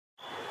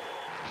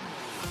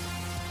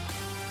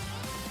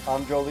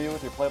I'm Joe Leo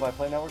with your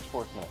Play-by-Play Network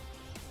Sports Minute.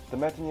 The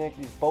Mets and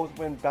Yankees both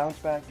win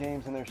bounce-back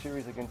games in their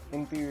series against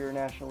inferior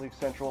National League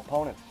Central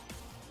opponents.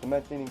 The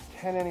Mets needing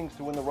 10 innings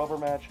to win the rubber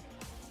match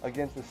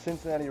against the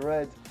Cincinnati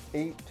Reds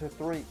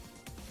 8-3.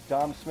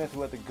 Dom Smith,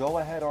 who had the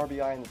go-ahead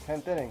RBI in the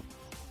 10th inning,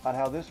 on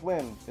how this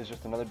win is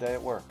just another day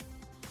at work.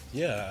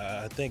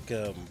 Yeah, I think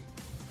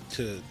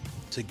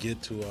to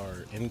get to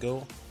our end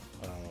goal,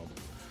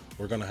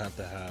 we're going to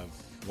have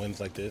wins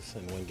like this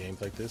and win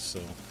games like this. So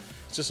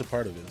it's just a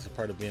part of it. It's a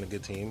part of being a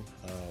good team.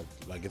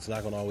 It's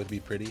not going to always be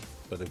pretty,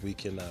 but if we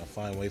can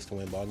find ways to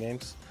win ball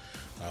games,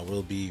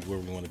 we'll be where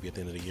we want to be at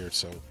the end of the year.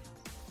 So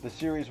the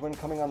series win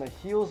coming on the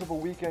heels of a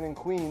weekend in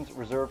Queens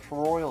reserved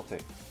for royalty.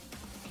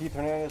 Keith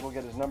Hernandez will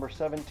get his number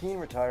 17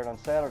 retired on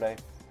Saturday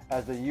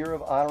as the year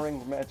of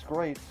honoring Mets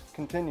greats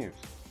continues.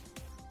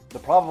 The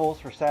probables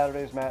for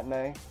Saturday's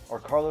matinee are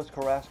Carlos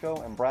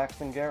Carrasco and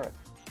Braxton Garrett.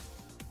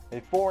 A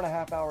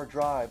 4.5-hour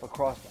drive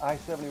across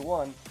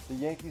I-71, the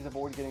Yankees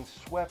avoid getting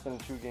swept in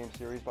the two-game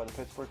series by the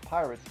Pittsburgh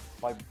Pirates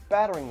by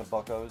battering the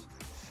Buccos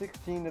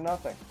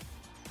 16-0.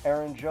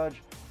 Aaron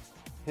Judge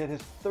hit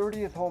his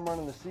 30th home run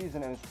of the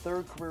season and his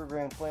third career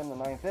grand slam in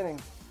the 9th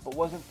inning, but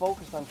wasn't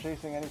focused on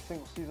chasing any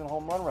single-season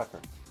home run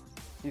records.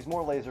 He's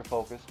more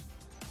laser-focused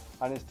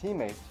on his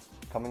teammates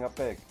coming up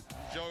big.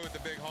 Joey with the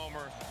big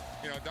homer,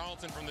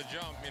 Donaldson from the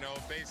jump,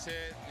 base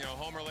hit,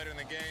 homer later in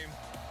the game.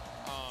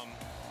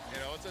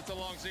 It's a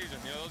long season.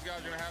 Those guys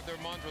are going to have their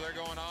months where they're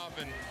going off,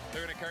 and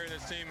they're going to carry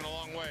this team in a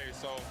long way.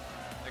 So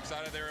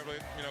excited they were able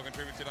to,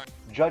 contribute tonight.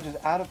 Judge is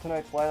out of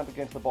tonight's lineup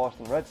against the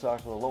Boston Red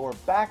Sox with a lower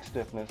back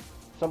stiffness,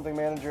 something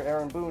manager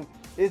Aaron Boone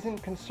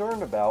isn't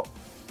concerned about,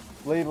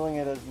 labeling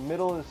it as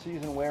middle of the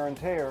season wear and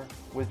tear,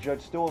 with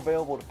Judge still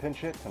available to pinch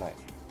hit tonight.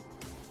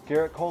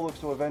 Garrett Cole looks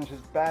to avenge his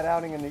bad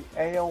outing in the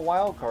AL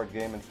wildcard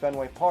game in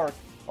Fenway Park,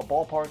 a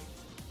ballpark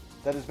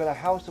that has been a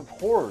house of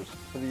horrors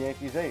for the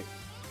Yankees ace.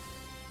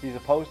 He's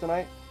opposed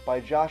tonight by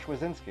Josh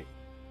Wazinski.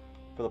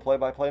 For the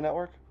Play-by-Play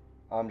Network,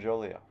 I'm Joe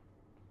Leo.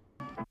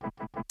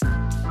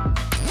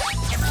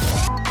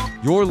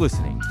 You're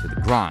listening to the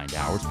Grind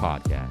Hours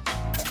Podcast.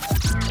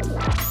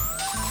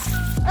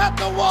 At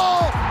the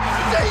wall!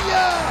 See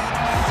ya!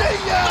 See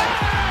ya!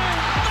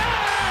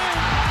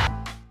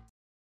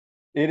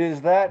 It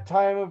is that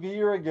time of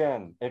year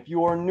again. If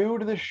you are new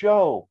to the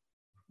show,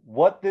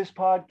 what this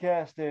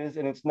podcast is,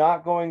 and it's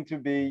not going to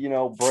be,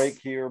 break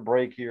here,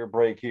 break here,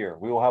 break here.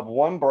 We will have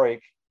one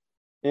break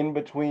in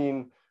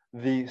between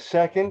the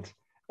second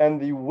and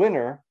the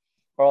winner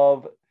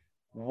of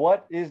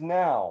what is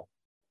now,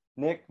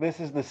 Nick, this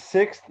is the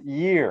sixth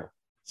year.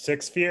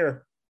 Sixth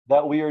year.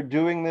 That we are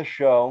doing this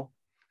show.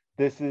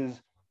 This is,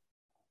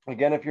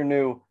 again, if you're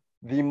new,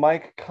 the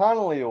Mike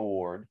Connolly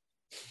Award,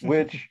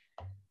 which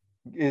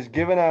is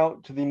given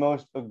out to the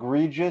most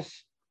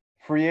egregious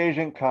free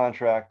agent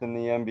contract in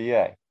the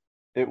NBA.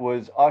 It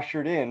was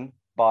ushered in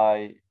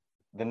by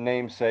the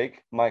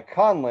namesake, Mike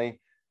Conley,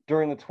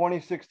 during the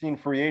 2016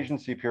 free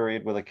agency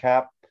period where the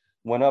cap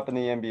went up in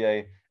the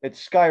NBA. It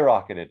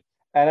skyrocketed.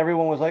 And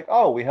everyone was like,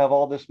 oh, we have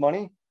all this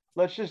money.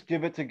 Let's just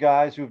give it to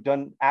guys who've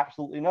done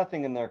absolutely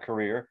nothing in their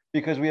career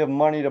because we have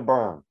money to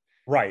burn.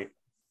 Right.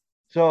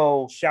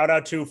 So shout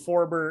out to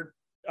former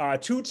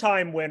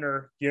two-time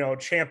winner,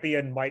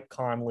 champion Mike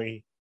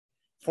Conley,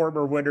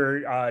 former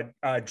winner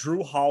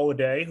Drew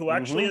Holiday, who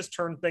actually has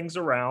turned things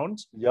around.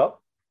 Yep.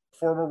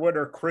 Former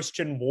winner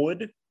Christian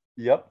Wood.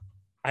 Yep.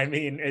 I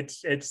mean,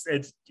 it's these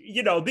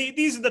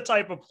are the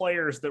type of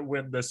players that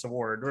win this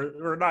award.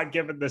 We're not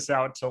giving this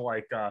out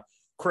to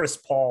Chris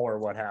Paul or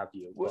what have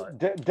you.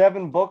 But.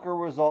 Devin Booker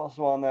was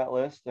also on that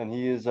list, and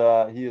he is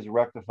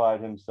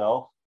rectified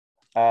himself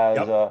as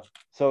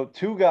so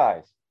two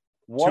guys.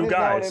 One is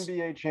now an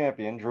NBA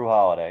champion, Drew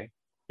Holiday.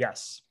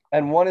 Yes.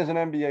 And one is an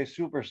NBA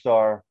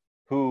superstar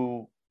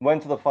who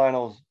went to the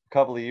finals a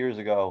couple of years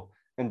ago,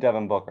 in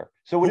Devin Booker.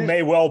 So who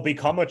may well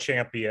become a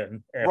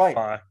champion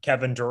if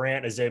Kevin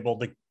Durant is able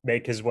to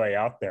make his way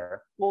out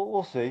there. Well,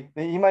 we'll see.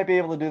 He might be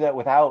able to do that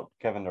without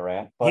Kevin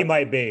Durant. But he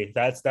might be.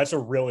 That's a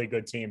really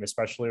good team,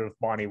 especially with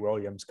Monty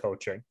Williams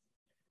coaching.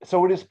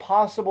 So it is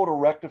possible to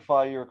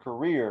rectify your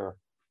career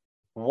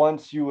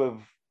once you have,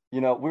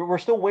 we're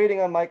still waiting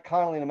on Mike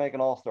Conley to make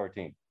an all-star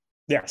team.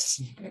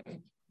 Yes.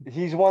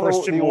 He's won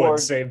Christian the Wood, award.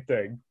 Same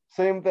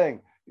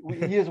thing.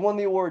 He has won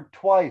the award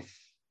twice,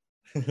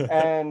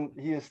 and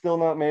he has still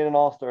not made an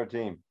all-star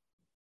team.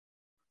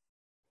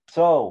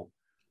 So,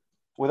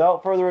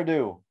 without further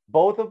ado,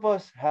 both of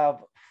us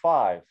have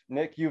 5.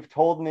 Nick, you've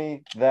told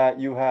me that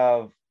you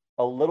have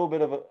a little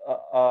bit of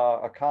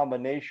a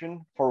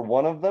combination for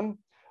one of them.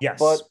 Yes.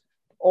 But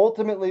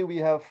ultimately, we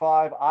have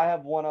 5. I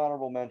have one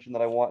honorable mention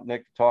that I want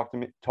Nick to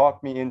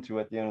talk me into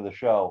at the end of the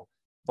show.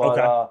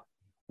 But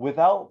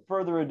without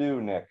further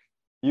ado, Nick,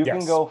 you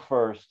can go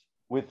first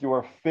with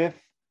your fifth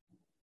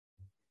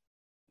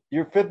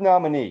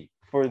nominee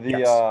for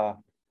the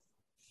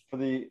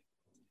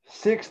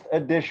 6th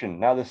edition.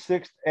 Now, the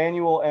 6th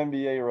annual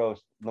NBA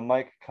roast, the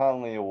Mike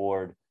Conley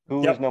Award.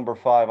 Who is number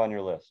 5 on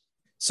your list?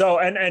 So,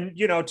 and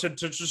you know, to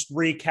just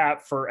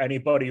recap for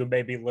anybody who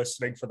may be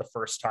listening for the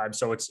first time.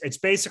 So it's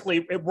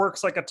basically, it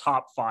works like a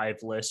top 5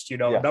 list. You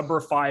know, Yes.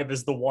 number 5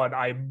 is the one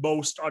I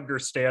most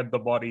understand the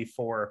money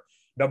for.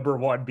 Number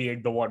 1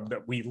 being the one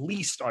that we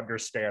least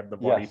understand the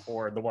money Yes.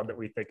 for, and the one that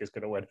we think is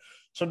going to win.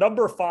 So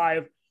number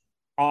 5,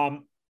 I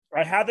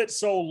have it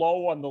so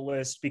low on the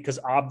list because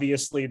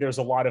obviously there's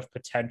a lot of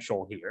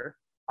potential here.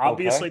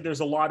 Obviously, there's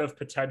a lot of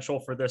potential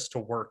for this to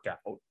work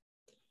out.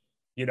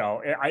 You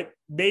know,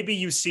 maybe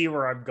you see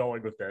where I'm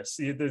going with this.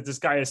 This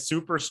guy is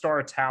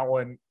superstar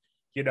talent.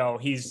 You know,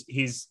 he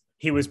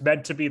was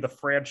meant to be the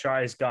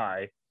franchise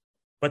guy.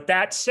 But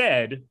that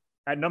said,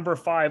 at number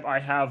 5, I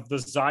have the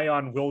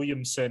Zion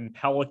Williamson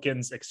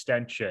Pelicans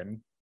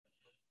extension.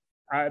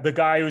 The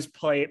guy who's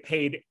played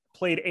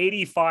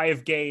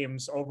 85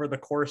 games over the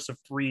course of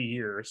 3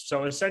 years.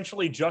 So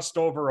essentially just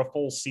over a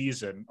full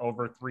season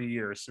over 3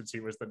 years since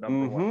he was the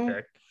number 1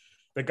 pick.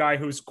 The guy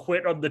who's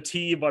quit on the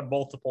team on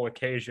multiple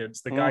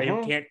occasions, the guy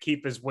who can't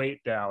keep his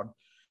weight down.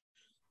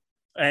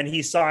 And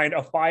he signed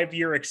a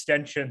 5-year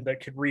extension that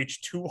could reach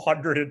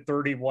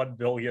 $231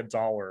 billion.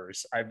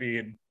 I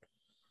mean,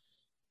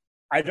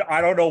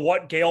 I don't know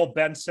what Gail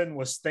Benson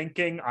was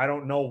thinking. I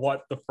don't know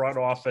what the front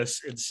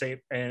office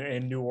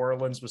in New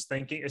Orleans was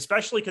thinking,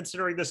 especially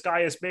considering this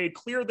guy has made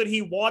clear that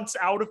he wants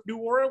out of New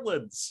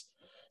Orleans.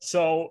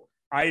 So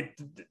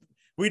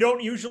we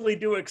don't usually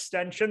do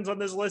extensions on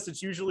this list.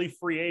 It's usually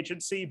free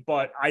agency,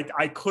 but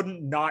I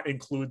couldn't not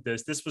include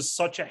this. This was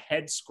such a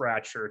head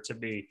scratcher to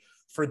me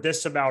for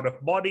this amount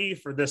of money,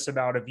 for this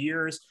amount of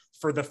years,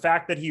 for the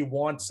fact that he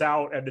wants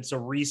out and it's a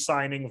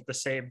re-signing with the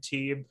same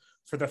team,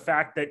 for the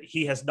fact that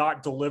he has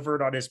not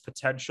delivered on his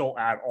potential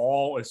at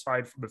all,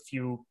 aside from a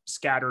few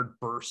scattered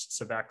bursts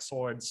of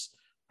excellence.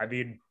 I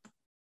mean,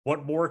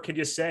 what more can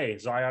you say?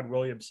 Zion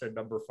Williamson,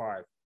 number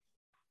 5.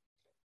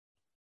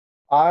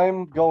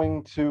 I'm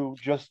going to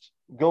just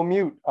go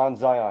mute on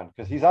Zion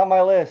because he's on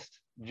my list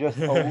just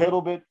a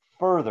little bit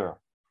further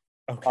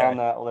on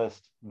that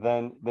list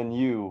than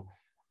you.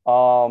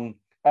 And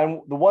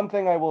the one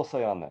thing I will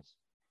say on this,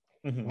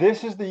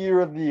 this is the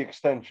year of the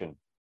extension.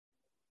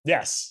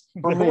 Yes,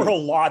 there were a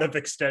lot of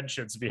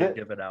extensions being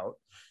given out.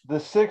 The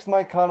 6th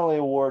Mike Connolly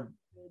Award,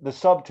 the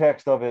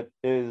subtext of it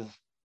is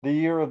the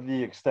year of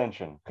the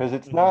extension because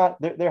it's not,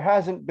 there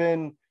hasn't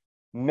been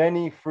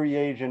many free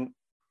agent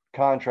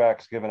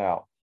contracts given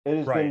out. It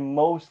has been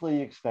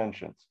mostly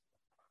extensions.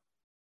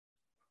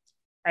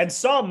 And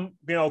some,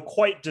 you know,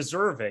 quite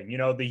deserving. You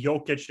know, the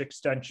Jokic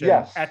extension,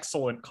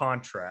 excellent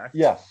contract.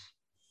 Yes.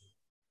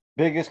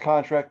 Biggest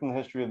contract in the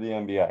history of the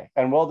NBA.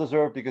 And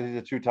well-deserved because he's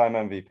a 2-time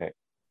MVP.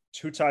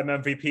 2-time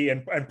MVP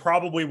and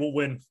probably will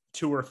win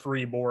 2 or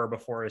 3 more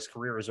before his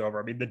career is over.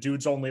 I mean, the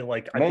dude's only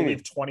like, I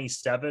believe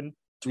 27,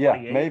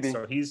 28. Yeah, maybe.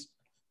 So he's,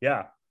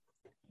 I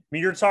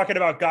mean, you're talking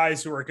about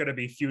guys who are going to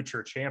be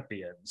future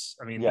champions.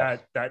 I mean,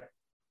 that,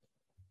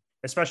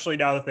 especially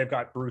now that they've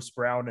got Bruce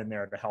Brown in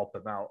there to help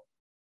him out.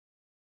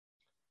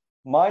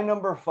 My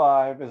number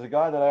 5 is a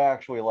guy that I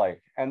actually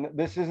like. And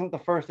this isn't the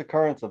first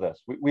occurrence of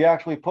this. We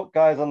actually put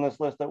guys on this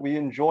list that we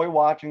enjoy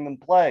watching them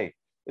play.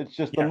 It's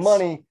just the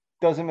money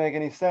doesn't make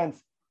any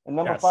sense. And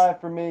number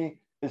 5 for me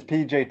is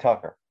PJ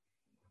Tucker.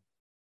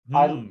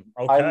 I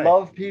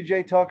love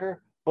PJ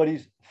Tucker, but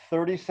he's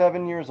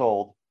 37 years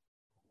old,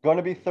 going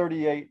to be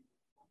 38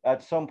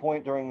 at some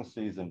point during the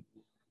season.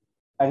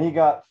 And he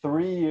got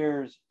 3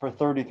 years for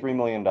 $33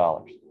 million.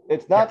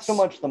 It's not so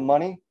much the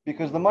money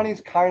because the money's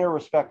kind of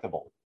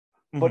respectable.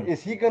 But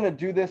is he going to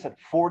do this at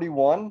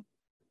 41?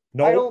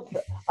 No,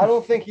 I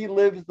don't think he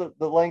lives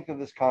the length of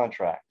this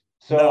contract.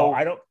 So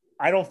no,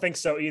 I don't think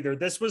so either.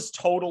 This was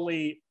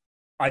totally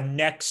a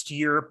next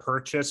year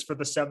purchase for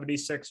the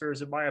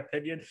 76ers, in my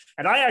opinion.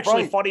 And I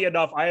actually, funny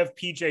enough, I have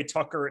PJ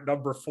Tucker at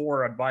number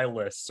 4 on my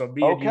list. So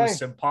me and you,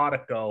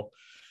 simpatico.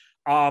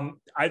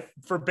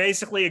 For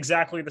basically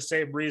exactly the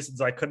same reasons.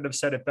 I couldn't have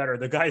said it better.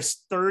 The guy's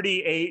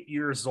 38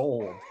 years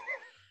old.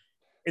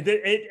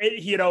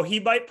 You know, he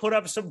might put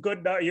up some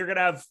good. You're gonna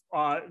have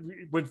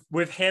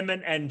with him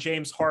and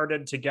James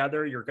Harden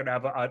together. You're gonna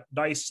have a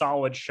nice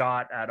solid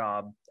shot at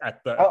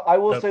the. I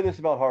will say this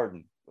about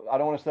Harden. I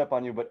don't want to step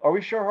on you, but are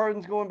we sure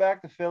Harden's going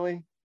back to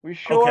Philly? We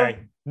sure? Okay.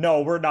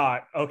 No, we're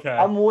not. Okay.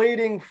 I'm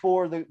waiting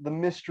for the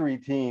mystery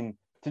team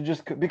to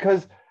just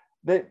because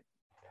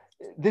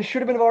this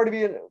should have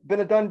already been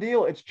a done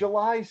deal. It's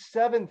July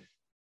 7th.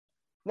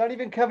 Not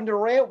even Kevin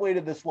Durant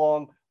waited this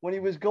long when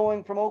he was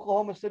going from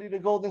Oklahoma City to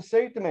Golden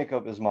State to make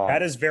up his mind.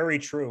 That is very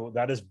true.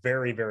 That is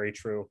very, very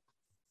true.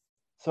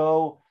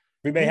 So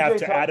we may have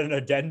to add an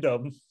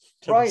addendum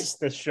to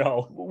this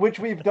show, which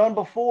we've done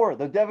before.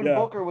 The Devin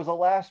Booker was a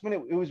last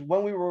minute. It was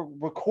when we were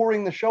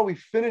recording the show. We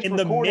finished in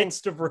the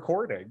midst of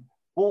recording.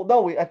 Well,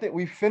 no, I think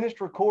we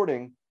finished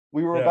recording.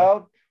 We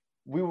were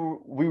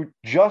we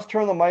just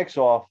turned the mics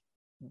off.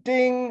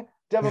 Ding!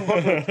 Devin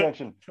Booker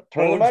extension.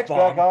 Turn the mics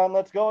back on.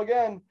 Let's go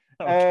again.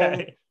 Okay.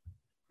 And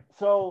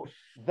so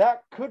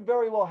that could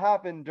very well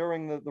happen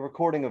during the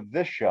recording of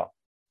this show.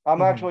 I'm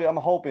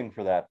hoping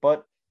for that.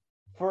 But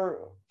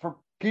for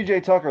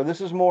PJ Tucker,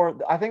 this is more.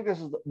 I think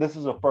this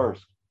is a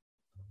first.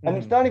 And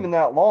it's not even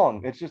that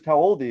long. It's just how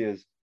old he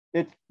is.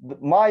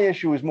 My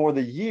issue is more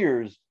the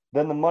years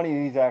than the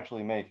money he's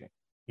actually making.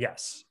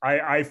 Yes,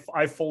 I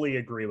fully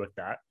agree with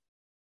that.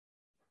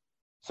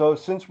 So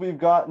since we've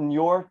gotten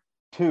your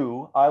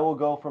 2, I will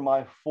go for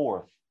my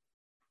 4th.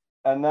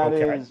 And that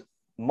is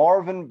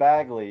Marvin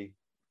Bagley,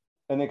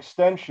 an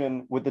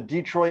extension with the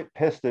Detroit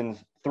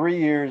Pistons, 3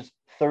 years,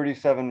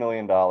 $37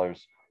 million.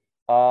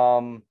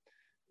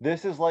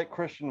 This is like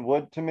Christian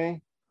Wood to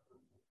me.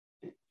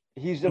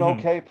 He's an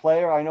okay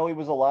player. I know he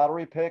was a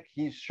lottery pick.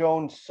 He's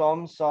shown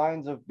some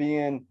signs of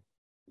being,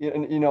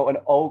 an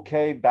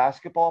okay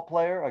basketball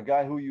player, a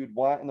guy who you'd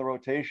want in the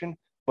rotation,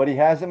 but he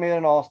hasn't made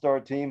an all-star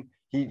team.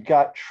 He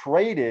got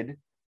traded,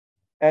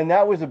 and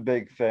that was a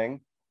big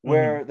thing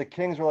where the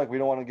Kings were like, we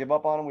don't want to give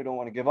up on him. We don't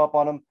want to give up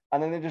on him.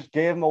 And then they just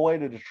gave him away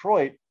to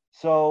Detroit.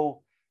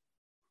 So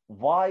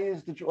why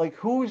is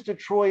who's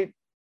Detroit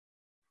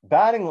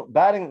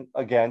batting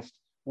against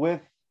with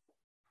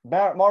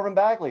Marvin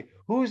Bagley?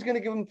 Who's going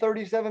to give him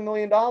 $37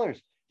 million?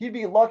 He'd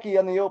be lucky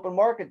on the open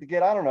market to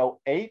get, I don't know,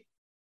 8.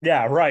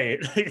 Yeah, right.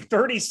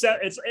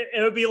 37.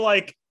 It would be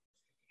like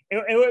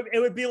it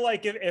would be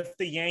like if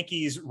the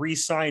Yankees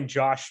re-signed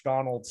Josh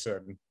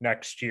Donaldson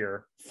next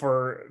year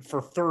for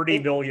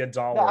 $30 million.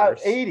 No,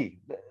 80,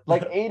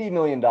 like $80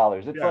 million.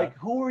 It's like,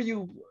 who are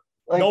you?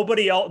 Like,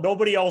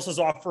 nobody else is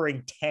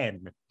offering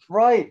 10.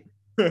 Right.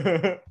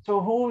 So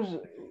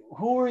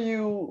who are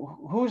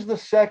you? Who's the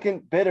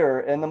second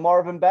bidder in the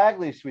Marvin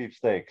Bagley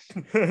sweepstakes?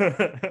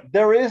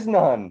 There is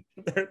none.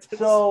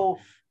 So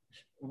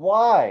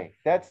why?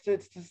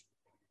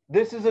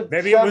 This is a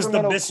maybe it was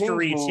the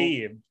mystery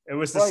team. It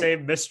was the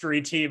same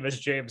mystery team as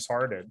James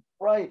Harden.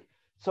 Right.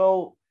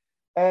 So,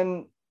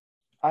 and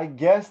I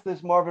guess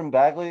this Marvin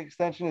Bagley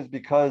extension is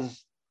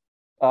because,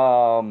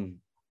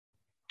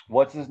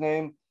 what's his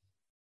name?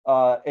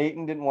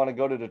 Ayton didn't want to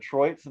go to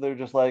Detroit, so they're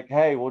just like,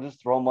 hey, we'll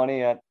just throw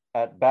money at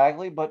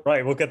Bagley. But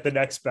right, we'll get the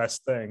next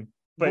best thing.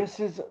 But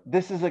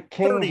this is a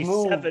Kings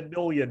move. $37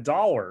 million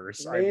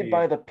made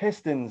by the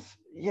Pistons.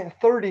 Yeah,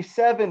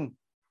 37.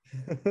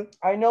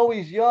 I know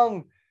he's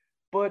young,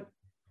 but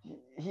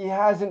he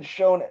hasn't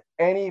shown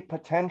any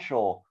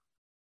potential.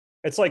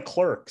 It's like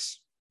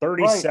Clerks.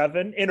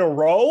 37 in a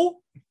row?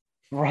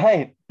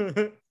 Right.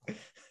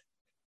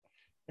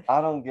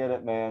 I don't get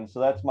it, man. So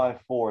that's my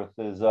 4th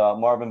is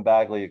Marvin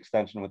Bagley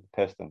extension with the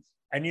Pistons.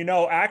 And,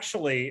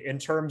 actually, in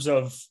terms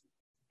of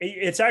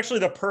it's actually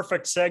the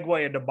perfect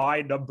segue into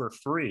my number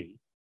 3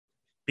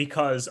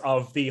 because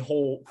of the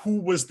whole who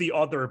was the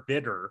other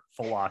bidder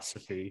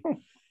philosophy.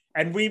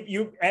 And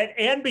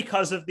and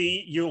because of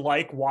you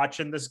like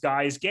watching this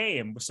guy's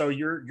game. So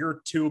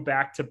your 2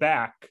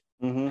 back-to-back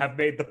have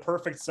made the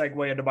perfect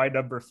segue into my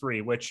number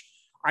 3, which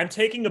I'm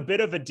taking a bit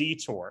of a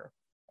detour.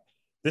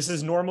 This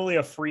is normally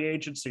a free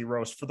agency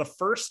roast. For the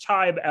first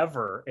time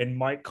ever in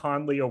Mike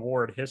Conley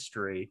Award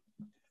history,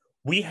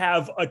 we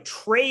have a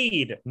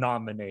trade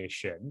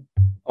nomination.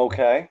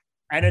 Okay.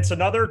 And it's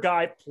another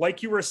guy,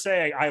 like you were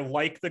saying, I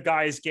like the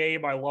guy's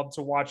game. I love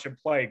to watch him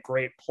play.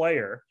 Great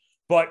player.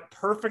 But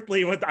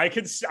perfectly where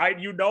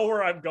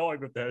I'm going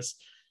with this.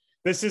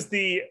 This is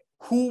the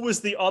who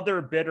was the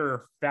other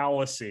bidder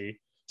fallacy.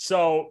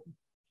 So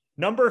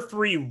number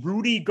 3,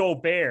 Rudy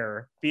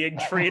Gobert being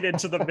traded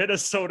to the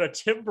Minnesota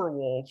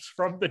Timberwolves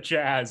from the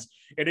Jazz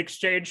in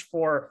exchange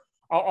for,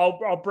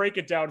 I'll break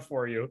it down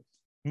for you.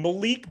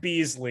 Malik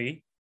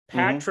Beasley,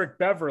 Patrick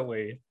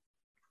Beverley,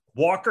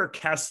 Walker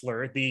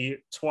Kessler, the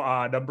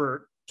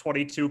number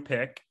 22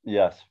 pick.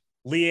 Yes.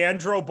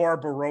 Leandro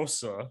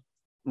Barbarossa.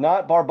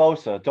 Not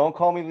Barbosa. Don't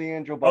call me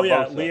Leandro Barbosa. Oh,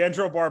 yeah,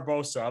 Leandro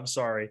Barbosa. I'm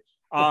sorry.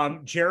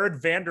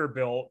 Jared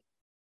Vanderbilt,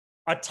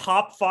 a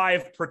top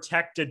 5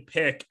 protected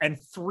pick, and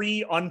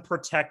 3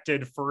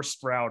 unprotected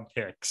first-round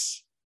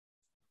picks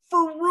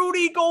for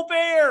Rudy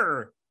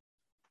Gobert.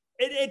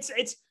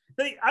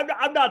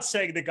 I'm not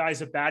saying the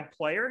guy's a bad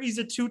player. He's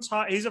a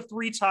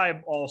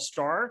 3-time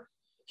All-Star.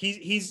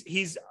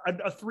 He's a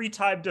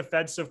 3-time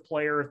Defensive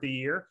Player of the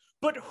Year.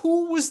 But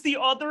who was the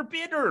other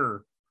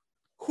bidder?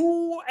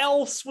 Who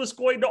else was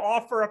going to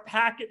offer a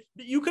packet?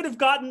 You could have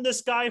gotten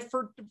this guy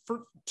for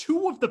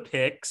 2 of the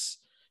picks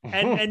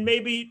and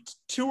maybe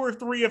 2 or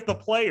 3 of the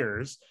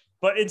players,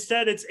 but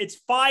instead it's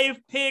 5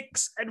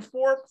 picks and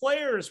 4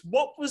 players.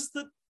 What was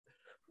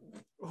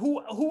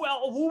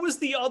who was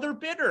the other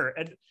bidder?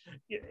 And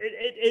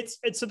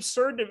it's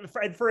absurd.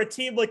 And for a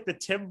team like the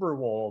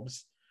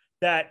Timberwolves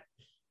that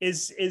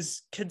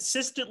is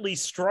consistently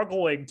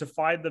struggling to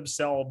find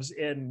themselves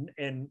in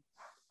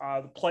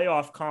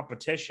playoff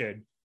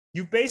competition,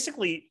 you've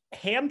basically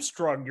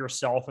hamstrung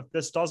yourself if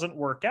this doesn't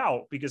work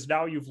out, because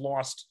now you've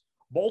lost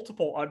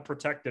multiple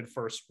unprotected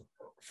first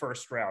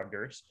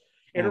rounders.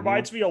 It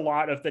reminds me a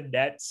lot of the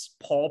Nets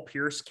Paul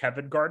Pierce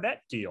Kevin Garnett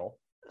deal.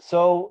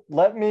 So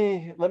let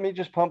me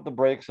just pump the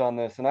brakes on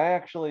this. And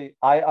I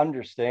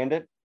understand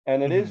it,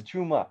 and it is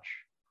too much.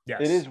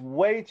 Yes. It is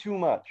way too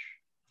much.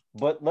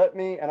 But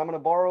and I'm going to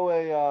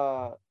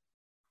borrow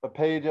a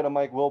page out of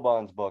Mike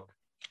Wilbon's book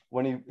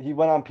when he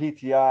went on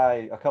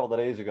PTI a couple of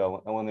days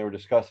ago and when they were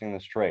discussing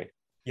this trade.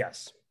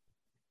 Yes.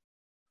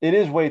 It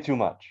is way too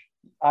much.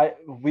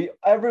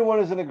 Everyone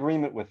is in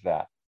agreement with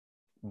that.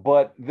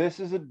 But this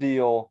is a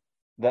deal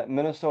that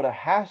Minnesota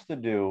has to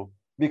do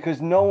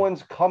because no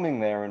one's coming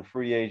there in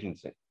free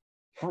agency.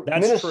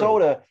 That's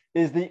Minnesota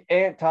is the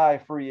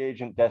anti-free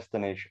agent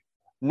destination.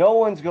 No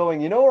one's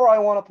going, you know where I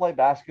want to play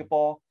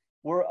basketball?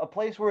 We're a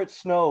place where it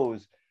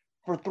snows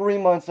for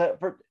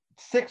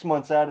 6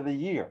 months out of the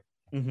year.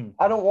 Mm-hmm.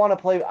 I don't want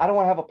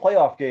to have a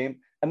playoff game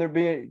and there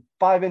be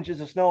 5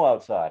 inches of snow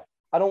outside.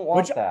 I don't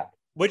want that.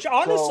 Which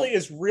honestly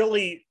is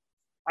really,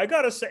 I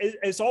gotta say,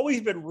 it's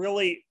always been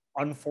really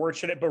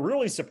unfortunate, but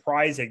really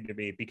surprising to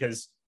me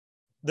because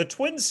the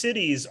Twin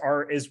Cities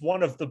is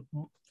one of the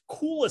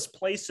coolest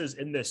places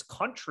in this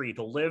country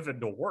to live and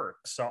to work.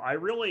 So I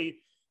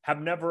really have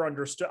never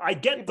understood. I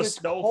get the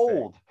snow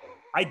cold. thing.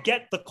 I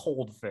get the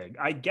cold thing.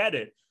 I get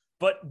it.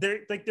 But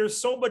there's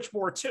so much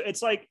more to it.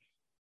 It's like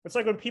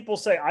when people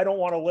say, I don't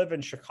want to live in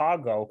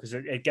Chicago because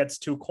it gets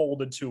too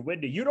cold and too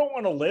windy. You don't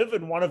want to live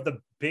in one of the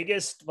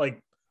biggest,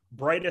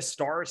 brightest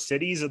star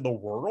cities in the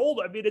world.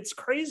 I mean, it's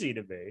crazy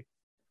to me.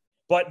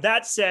 But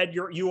that said,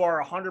 you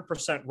are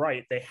 100%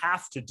 right. They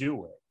have to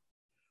do it.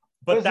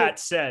 But that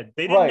said,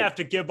 they didn't have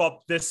to give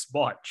up this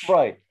much.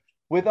 Right.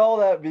 With all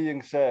that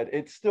being said,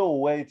 it's still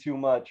way too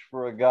much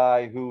for a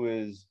guy who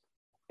is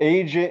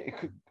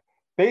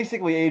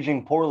basically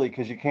aging poorly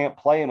because you can't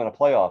play him in a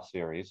playoff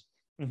series.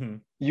 Mm-hmm.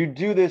 You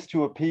do this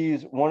to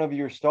appease one of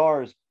your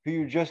stars who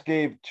you just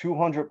gave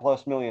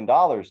 $200+ million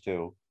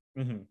to,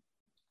 mm-hmm.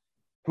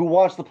 who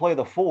wants to play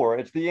the 4.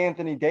 It's the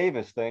Anthony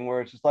Davis thing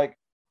where it's just like,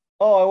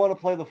 oh, I want to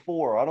play the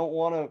 4. I don't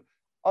want to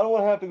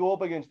have to go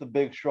up against the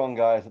big, strong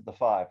guys at the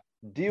 5.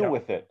 Deal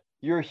with it.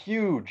 You're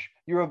huge.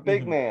 You're a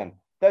big mm-hmm. man.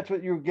 That's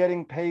what you're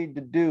getting paid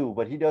to do.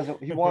 But he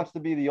wants to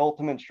be the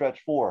ultimate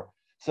stretch 4.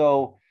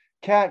 So,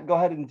 Cat, go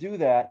ahead and do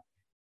that.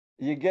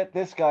 You get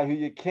this guy who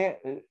you can't.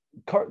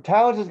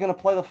 Towns is going to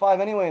play the 5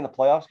 anyway in the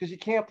playoffs because you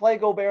can't play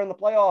Gobert in the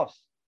playoffs.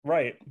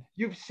 Right.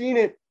 You've seen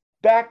it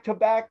back to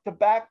back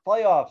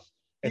playoffs.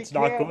 It's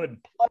not good.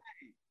 Play.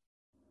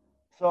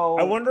 So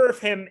I wonder if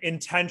him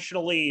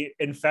intentionally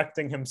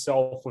infecting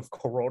himself with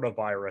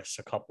coronavirus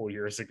a couple of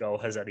years ago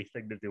has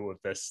anything to do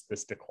with this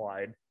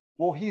decline.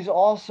 Well, he's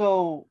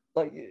also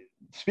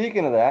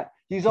speaking of that,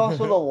 he's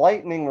also the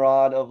lightning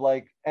rod of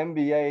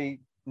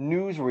NBA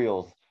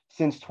newsreels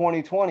since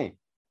 2020.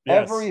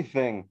 Yes.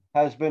 Everything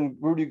has been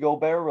Rudy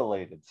Gobert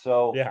related.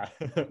 So yeah.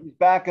 He's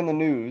back in the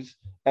news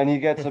and he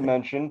gets a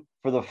mention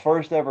for the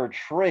first ever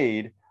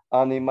trade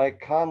on the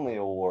Mike Conley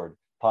Award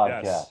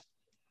podcast. Yes.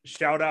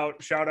 Shout out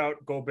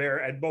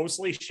Gobert, and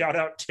mostly shout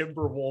out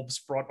Timberwolves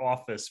front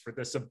office for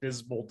this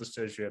abysmal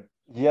decision.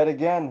 Yet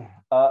again,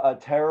 a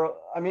terror.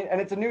 I mean,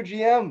 and it's a new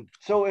GM.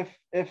 So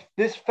if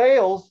this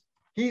fails,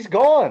 he's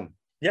gone.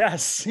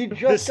 Yes. He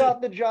just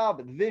got the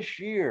job this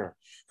year.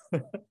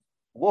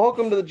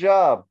 Welcome to the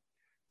job.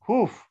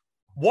 Oof.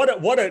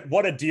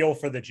 What a deal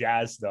for the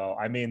Jazz, though.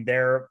 I mean,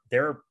 they're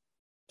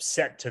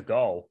set to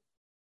go.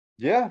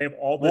 Yeah. They have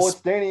all this. Well,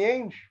 it's Danny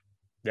Ainge.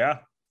 Yeah.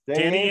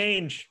 Danny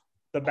Ainge.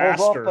 The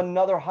master. Pulls off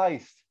another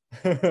heist.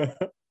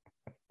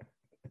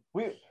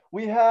 We've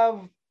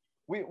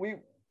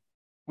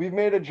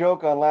made a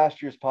joke on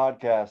last year's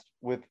podcast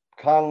with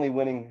Conley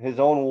winning his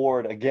own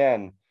award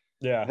again.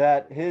 Yeah.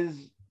 That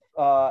his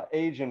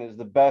agent is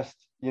the best,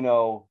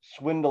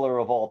 swindler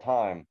of all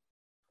time.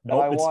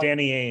 Nope, it's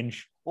Danny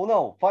Ainge. Well,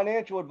 no,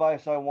 financial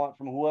advice I want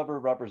from whoever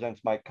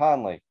represents Mike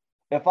Conley.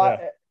 If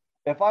I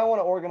want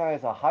to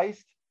organize a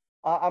heist,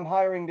 I'm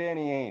hiring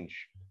Danny Ainge.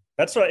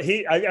 That's what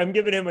I'm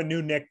giving him a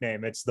new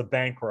nickname. It's the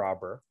bank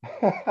robber.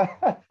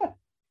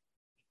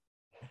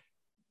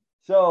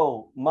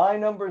 So my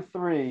number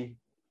 3,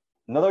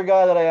 another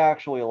guy that I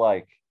actually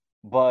like,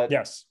 but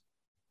yes,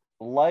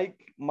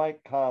 like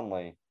Mike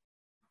Conley,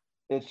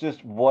 it's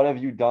just what have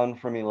you done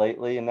for me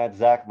lately? And that's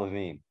Zach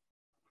LaVine.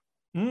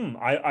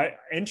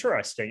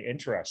 Interesting.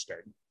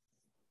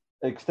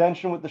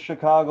 Extension with the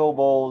Chicago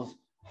Bulls,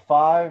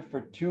 5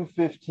 for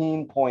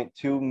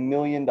 $215.2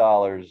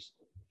 million.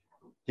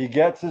 He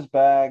gets his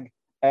bag,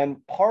 and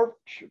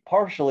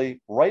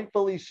partially,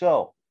 rightfully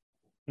so.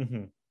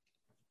 Mm-hmm.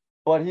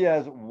 But he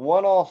has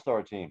one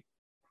All-Star team.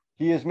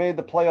 He has made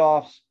the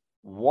playoffs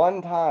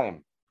one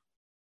time.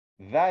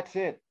 That's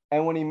it.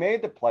 And when he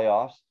made the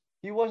playoffs,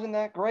 he wasn't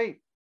that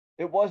great.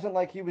 It wasn't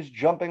like he was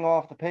jumping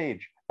off the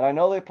page. And I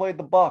know they played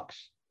the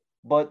Bucks,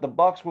 but the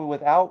Bucks were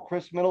without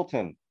Chris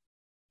Middleton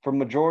for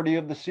majority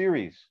of the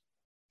series.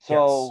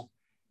 So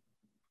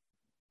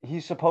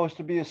He's supposed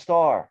to be a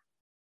star.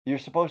 You're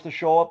supposed to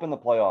show up in the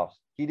playoffs.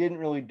 He didn't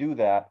really do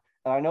that.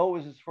 And I know it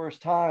was his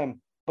first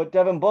time, but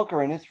Devin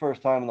Booker in his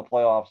first time in the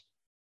playoffs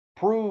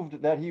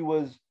proved that he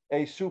was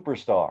a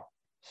superstar.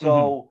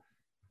 So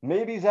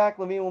maybe Zach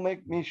LaVine will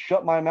make me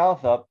shut my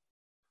mouth up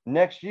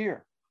next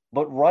year.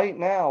 But right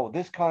now,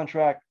 this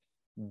contract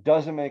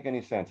doesn't make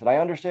any sense. And I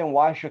understand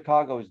why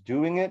Chicago is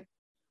doing it,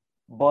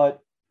 but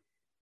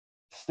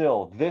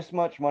still, this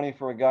much money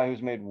for a guy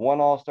who's made one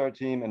All-Star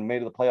team and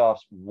made the playoffs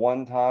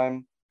one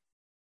time,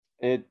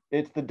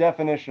 it's the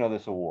definition of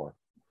this award.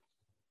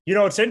 You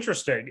know, what's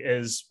interesting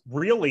is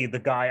really the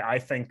guy I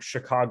think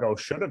Chicago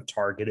should have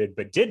targeted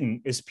but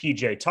didn't is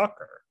PJ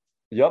Tucker.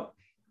 Yep.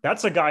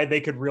 That's a guy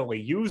they could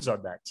really use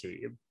on that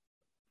team.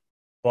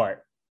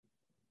 But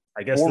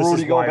I guess Or this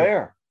Rudy is why,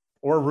 Gobert.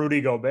 or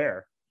Rudy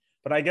Gobert.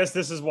 But I guess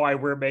this is why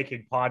we're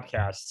making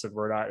podcasts and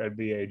we're not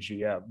NBA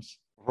GMs.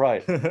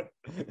 Right.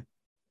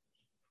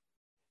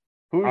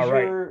 All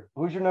right.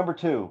 Who's your number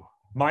 2?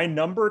 My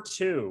number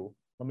 2,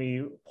 let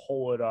me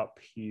pull it up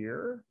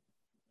here.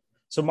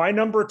 So my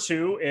number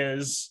 2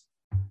 is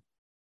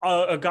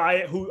a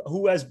guy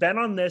who has been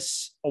on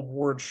this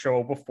award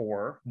show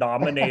before,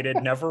 nominated,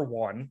 never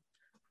won.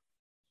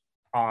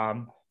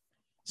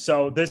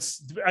 So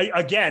this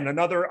again,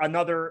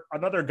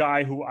 another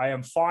guy who I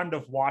am fond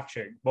of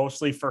watching,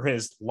 mostly for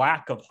his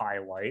lack of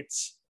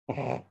highlights.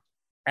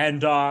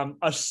 And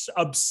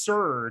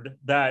absurd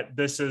that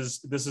this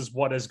is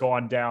what has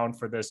gone down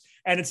for this.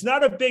 And it's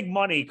not a big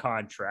money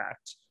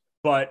contract,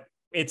 but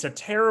it's a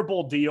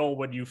terrible deal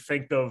when you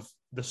think of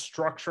the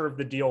structure of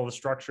the deal, the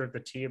structure of the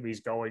team he's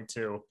going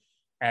to,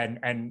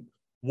 and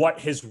what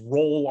his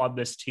role on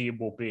this team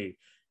will be.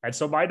 And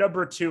so my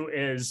number 2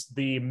 is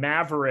the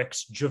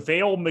Mavericks,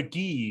 JaVale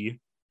McGee.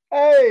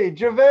 Hey,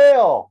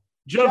 JaVale!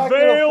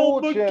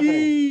 JaVale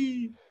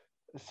McGee!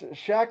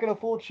 Shaq and a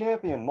full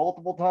champion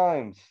multiple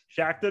times.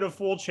 Shaq did a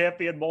full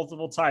champion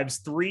multiple times.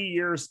 3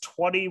 years,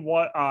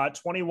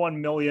 $21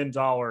 million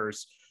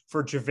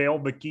for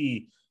JaVale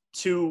McGee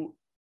to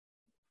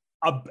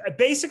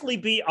basically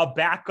be a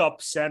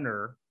backup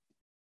center.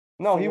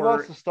 No, he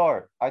wants to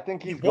start. I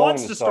think he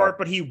wants to start,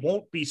 but he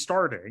won't be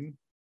starting.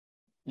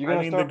 You're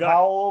going to start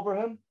Powell over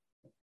him?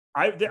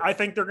 I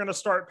think they're going to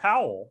start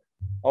Powell.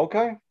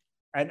 Okay.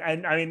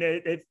 And I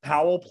mean,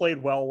 Powell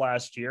played well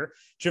last year.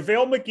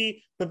 JaVale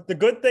McGee, the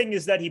good thing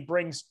is that he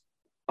brings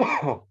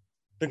the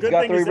good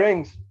thing is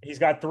that he's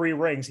got 3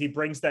 rings. He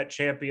brings that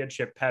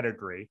championship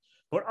pedigree.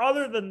 But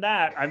other than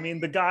that, I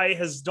mean, the guy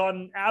has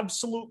done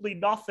absolutely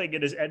nothing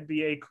in his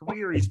NBA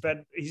career. He's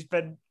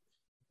been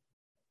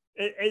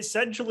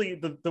essentially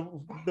the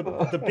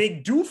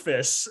big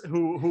doofus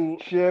who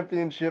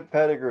championship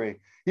pedigree.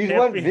 He's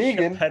went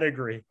vegan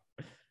pedigree.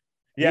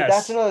 Yes,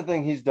 that's another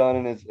thing he's done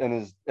in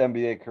his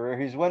NBA career.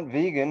 He's went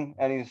vegan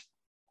and he's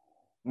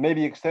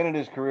maybe extended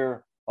his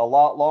career a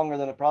lot longer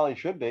than it probably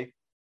should be.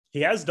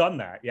 He has done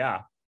that,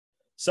 yeah.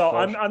 So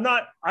I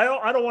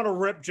don't want to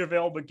rip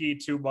JaVale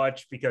McGee too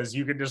much because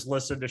you can just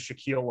listen to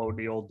Shaquille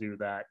O'Neal do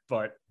that.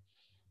 But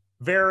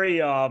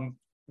very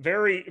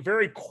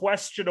very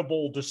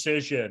questionable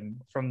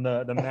decision from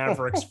the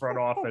Mavericks front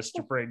office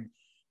to bring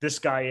this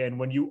guy in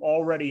when you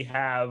already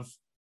have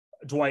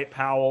Dwight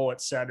Powell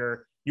at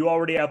center. You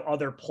already have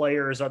other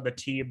players on the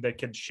team that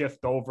can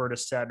shift over to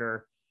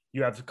center.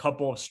 You have a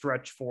couple of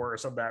stretch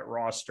fours on that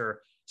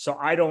roster. So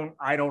I don't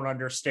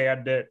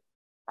understand it.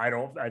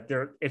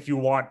 If you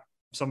want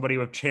somebody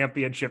with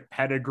championship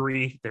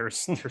pedigree,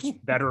 there's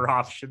better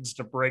options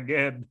to bring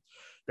in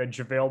than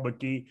JaVale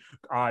McGee.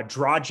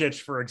 Dragic,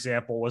 for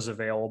example, was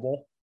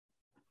available.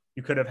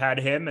 You could have had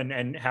him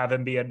and have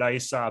him be a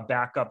nice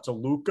backup to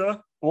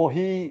Luka. Well,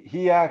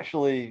 he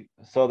actually,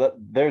 so that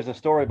there's a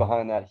story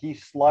behind that. He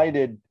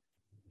slighted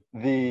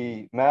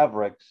the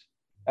Mavericks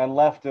and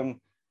left him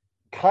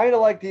kind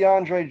of like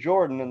DeAndre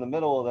Jordan in the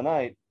middle of the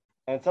night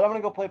and said, I'm going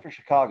to go play for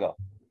Chicago.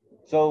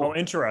 So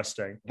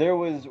interesting. There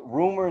was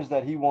rumors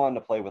that he wanted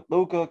to play with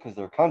Luka because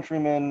they're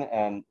countrymen,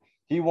 and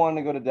he wanted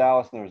to go to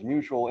Dallas, and there was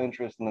mutual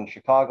interest, and then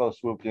Chicago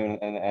swooped in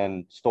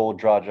and stole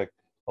Dragic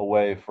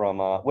away from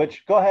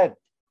which, go ahead,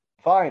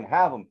 fine,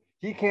 have him.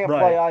 He can't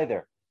play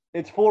either.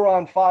 It's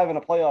 4-on-5 in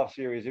a playoff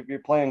series if you're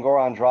playing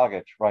Goran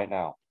Dragic right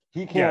now.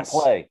 He can't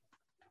play.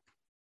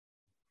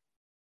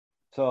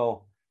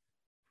 So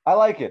I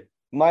like it.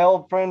 My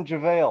old friend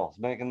JaVale's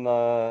making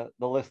the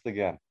list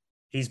again.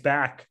 He's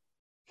back.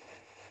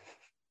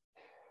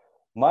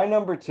 My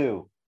number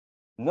 2,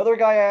 another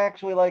guy I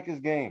actually like his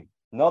game.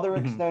 Another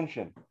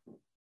extension.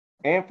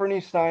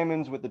 Anthony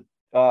Simons with the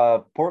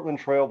Portland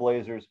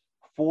Trailblazers,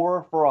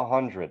 4 for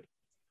 $100.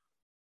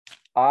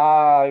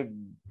 I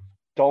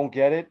don't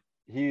get it.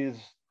 He's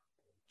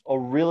a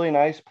really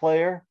nice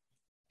player.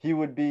 He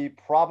would be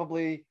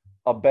probably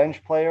a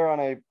bench player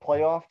on a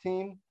playoff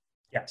team.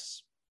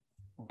 Yes.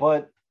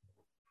 But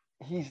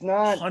he's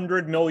not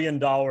 $100 million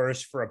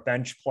for a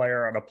bench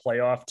player on a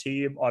playoff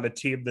team on a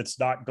team that's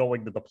not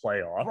going to the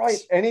playoffs. Right.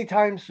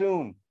 Anytime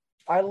soon.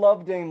 I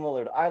love Dame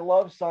Lillard. I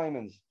love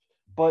Simons.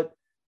 But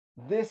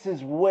this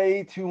is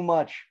way too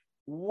much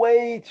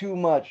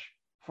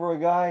for a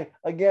guy.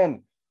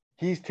 Again,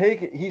 he's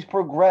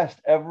progressed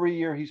every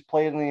year he's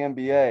played in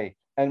the NBA.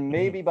 And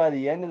maybe by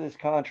the end of this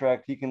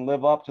contract, he can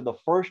live up to the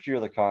first year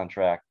of the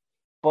contract.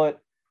 But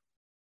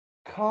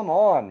come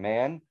on,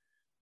 man.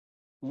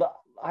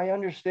 I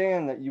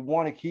understand that you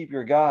want to keep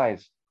your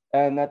guys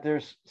and that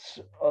there's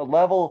a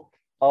level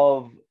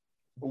of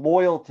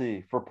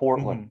loyalty for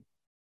Portland.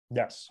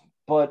 Yes.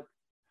 But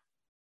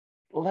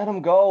let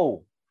him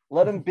go.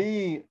 Let him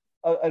be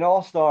an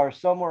all-star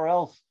somewhere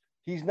else.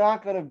 He's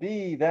not going to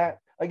be that.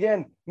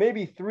 Again,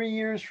 maybe 3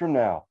 years from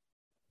now,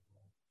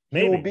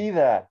 he will be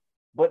that.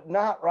 but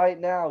not right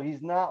now.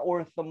 He's not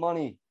worth the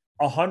money.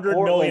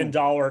 $100 million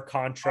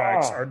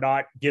contracts are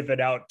not given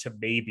out to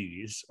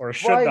babies, or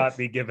should not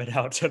be given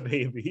out to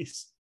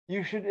babies.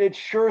 It's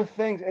sure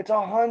things. It's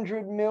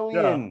 $100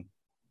 million.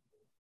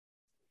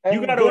 Yeah.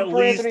 You got to at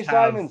least Anthony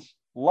Simons,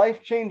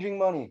 life-changing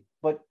money.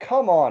 But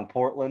come on,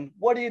 Portland.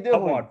 What are you doing?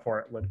 Come on,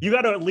 Portland. You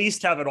got to at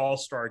least have an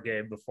all-star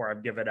game before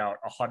I'm giving out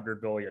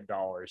 $100 million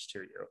to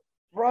you.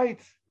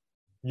 Right.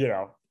 You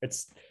know,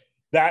 it's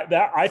that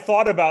I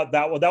thought about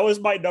that one. That was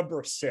my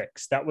number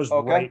 6. That was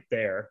right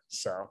there.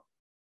 So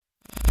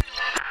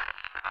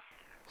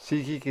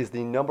SeatGeek is the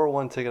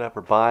 #1 ticket app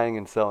for buying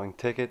and selling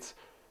tickets.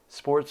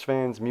 Sports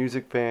fans,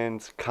 music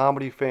fans,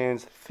 comedy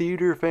fans,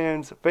 theater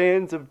fans,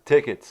 fans of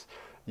tickets.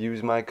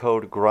 Use my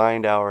code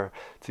GRINDHOUR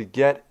to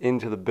get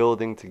into the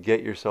building to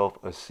get yourself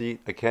a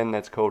seat. Again,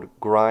 that's code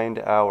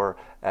GRINDHOUR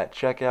at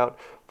checkout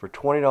for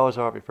 $20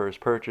 off your first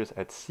purchase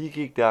at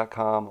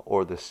SeatGeek.com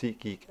or the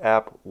SeatGeek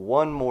app.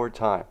 One more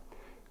time,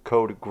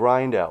 code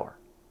GRINDHOUR.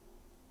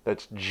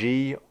 That's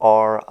GRINDHOUR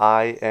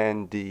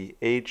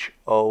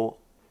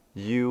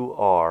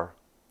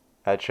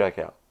at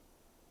checkout.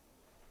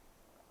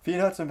 Feed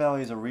Hudson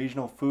Valley is a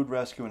regional food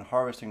rescue and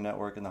harvesting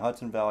network in the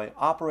Hudson Valley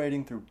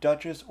operating through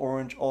Dutchess,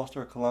 Orange,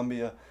 Ulster,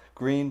 Columbia,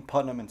 Greene,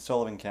 Putnam, and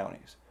Sullivan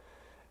counties.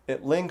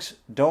 It links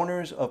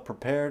donors of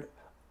prepared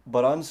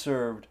but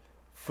unserved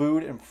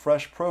food and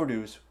fresh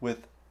produce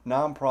with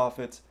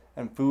nonprofits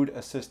and food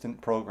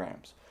assistant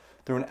programs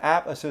through an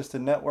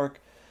app-assisted network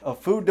of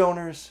food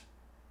donors,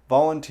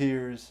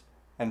 volunteers,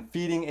 and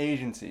feeding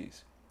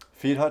agencies.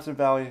 Feed Hudson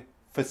Valley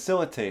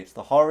facilitates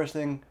the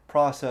harvesting,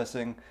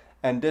 processing,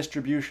 and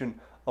distribution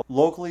of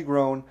locally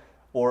grown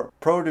or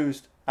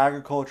produced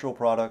agricultural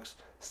products,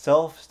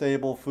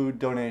 self-stable food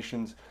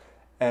donations,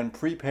 and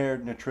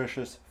prepared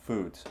nutritious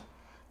foods.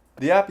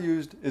 The app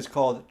used is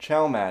called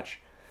Chow Match,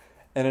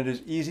 and it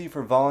is easy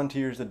for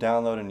volunteers to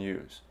download and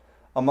use.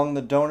 Among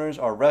the donors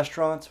are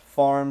restaurants,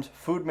 farms,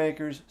 food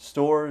makers,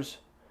 stores,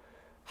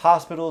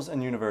 hospitals,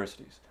 and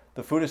universities.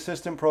 The food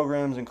assistant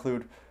programs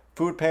include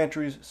food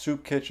pantries,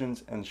 soup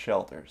kitchens, and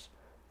shelters.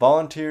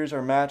 Volunteers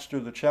are matched through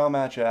the Chow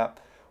Match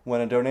app when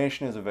a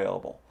donation is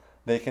available.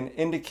 They can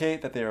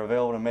indicate that they are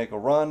available to make a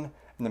run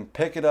and then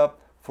pick it up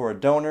for a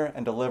donor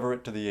and deliver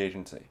it to the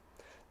agency.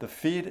 The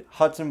Feed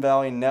Hudson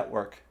Valley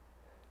network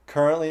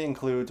currently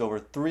includes over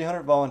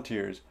 300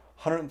 volunteers,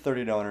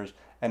 130 donors,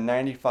 and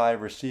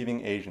 95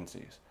 receiving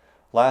agencies.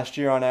 Last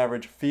year, on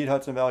average, Feed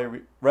Hudson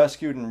Valley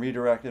rescued and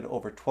redirected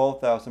over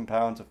 12,000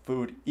 pounds of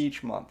food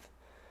each month.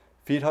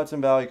 Feed Hudson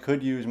Valley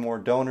could use more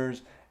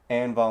donors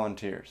and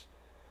volunteers.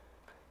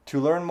 To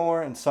learn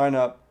more and sign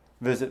up,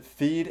 visit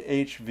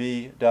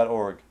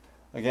feedhv.org.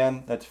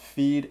 Again, that's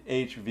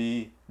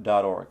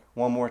feedhv.org.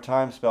 One more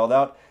time, spelled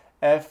out,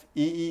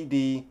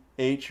 feedhv.org.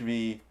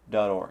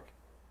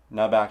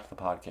 Now back to the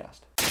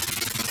podcast.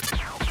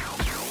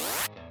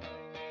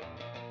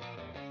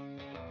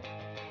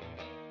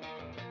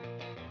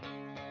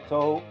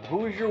 So,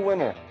 who is your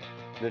winner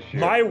this year?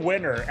 My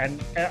winner,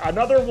 and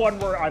another one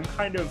where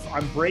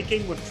I'm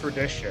breaking with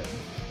tradition.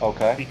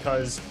 Okay.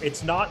 Because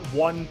it's not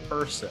one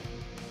person.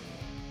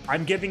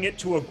 I'm giving it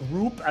to a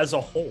group as a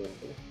whole.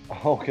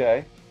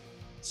 Okay.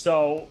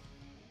 So,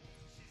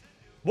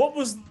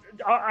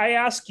 I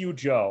ask you,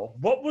 Joe,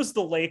 what was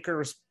the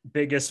Lakers'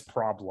 biggest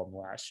problem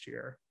last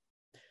year?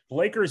 The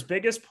Lakers'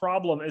 biggest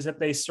problem is that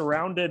they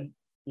surrounded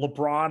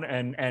LeBron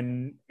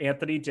and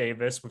Anthony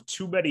Davis with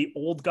too many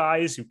old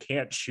guys who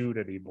can't shoot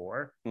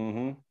anymore.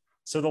 Mm-hmm.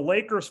 So the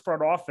Lakers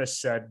front office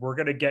said, we're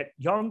going to get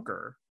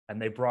younger. And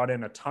they brought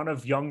in a ton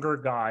of younger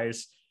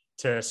guys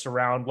to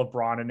surround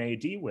LeBron and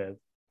AD with.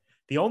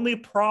 The only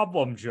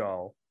problem,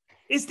 Joe,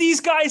 is these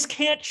guys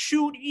can't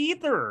shoot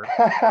either.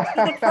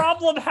 So the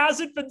problem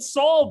hasn't been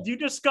solved. You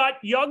just got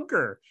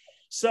younger.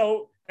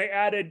 So they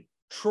added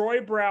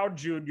Troy Brown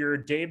Jr.,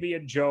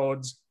 Damian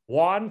Jones,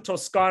 Juan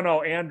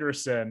Toscano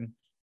Anderson,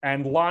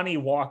 and Lonnie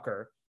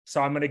Walker.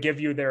 So I'm going to give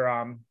you their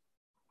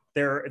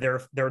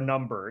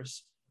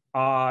numbers.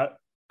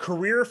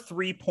 Career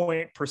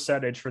 3-point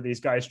percentage for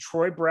these guys.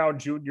 Troy Brown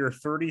Jr.,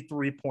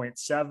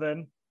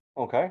 33.7.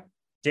 Okay.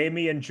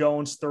 Damian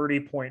Jones,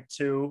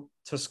 30.2.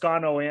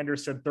 Toscano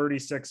Anderson,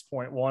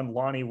 36.1.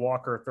 Lonnie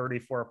Walker,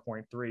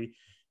 34.3.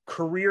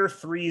 Career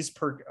 3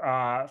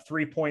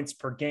 points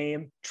per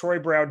game. Troy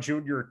Brown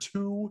Jr.,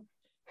 2.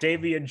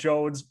 Damian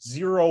Jones,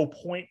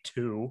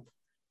 0.2.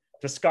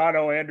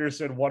 Toscano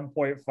Anderson,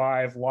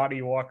 1.5.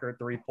 Lonnie Walker,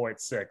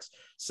 3.6.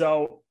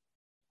 So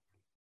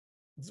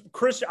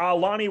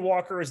Lonnie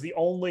Walker is the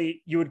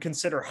only you would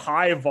consider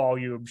high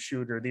volume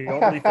shooter, the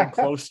only thing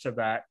close to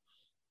that.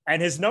 And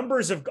his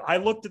numbers I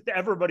looked at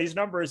everybody's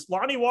numbers.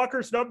 Lonnie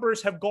Walker's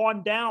numbers have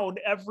gone down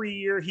every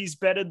year he's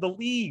been in the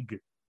league.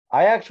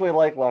 I actually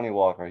like Lonnie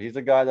Walker. He's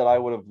a guy that I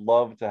would have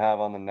loved to have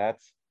on the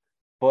Nets.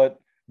 But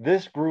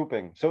this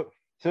grouping, so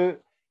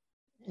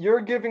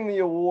you're giving the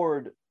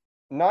award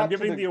I'm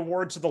giving the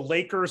award to the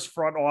Lakers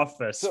front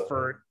office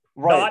for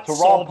right, not to Rob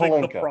solving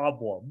Pelinka. the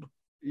problem.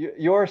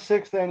 Your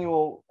 6th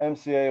annual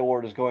MCA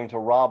award is going to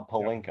Rob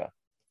Pelinka.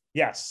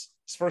 Yes.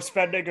 for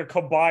spending a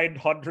combined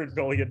 $100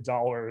 million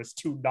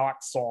to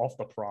not solve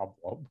the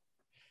problem.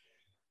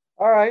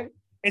 All right.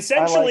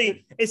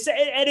 Essentially,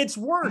 it's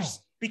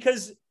worse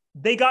because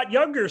they got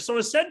younger. So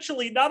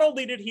essentially, not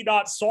only did he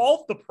not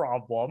solve the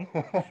problem,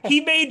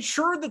 he made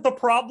sure that the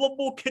problem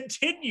will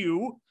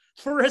continue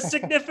for a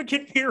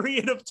significant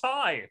period of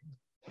time.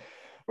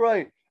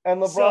 Right.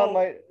 And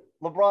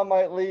LeBron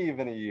might leave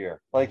in a year.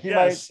 Like he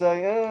might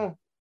say,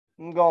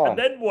 I'm gone. And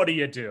then what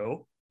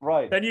do?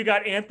 Right. Then you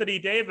got Anthony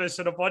Davis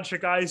and a bunch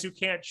of guys who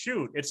can't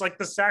shoot. It's like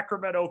the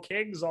Sacramento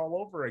Kings all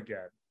over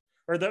again.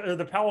 Or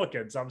the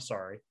Pelicans, I'm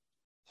sorry.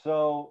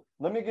 So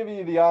let me give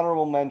you the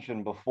honorable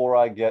mention before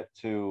I get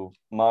to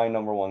my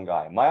number one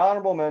guy. My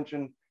honorable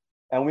mention,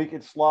 and we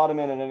could slot him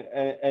in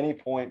at any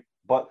point,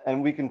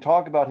 and we can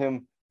talk about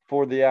him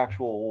for the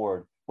actual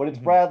award, but it's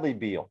Bradley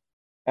Beal.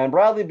 And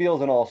Bradley Beal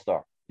is an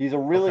all-star. He's a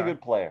really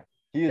good player.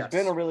 He has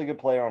been a really good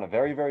player on a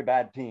very, very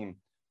bad team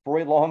for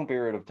a long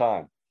period of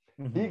time.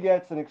 He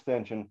gets an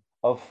extension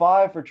of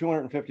 5 for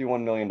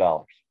 $251 million.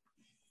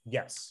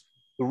 Yes.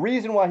 The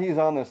reason why he's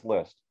on this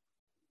list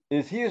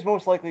is he is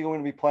most likely going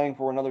to be playing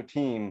for another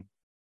team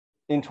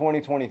in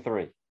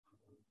 2023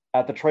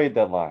 at the trade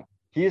deadline.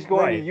 He is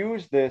going to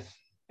use this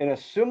in a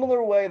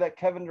similar way that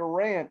Kevin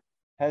Durant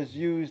has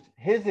used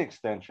his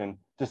extension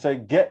to say,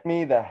 get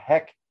me the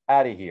heck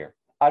out of here.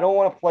 I don't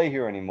want to play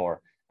here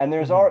anymore. And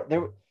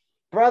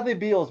Bradley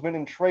Beal has been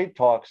in trade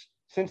talks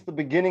since the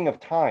beginning of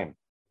time.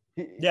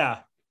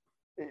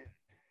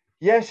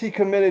 Yes, he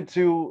committed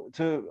to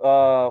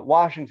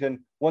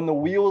Washington when the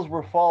wheels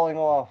were falling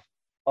off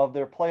of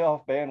their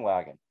playoff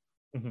bandwagon.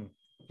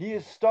 He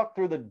is stuck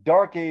through the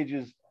dark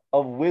ages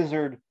of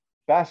Wizard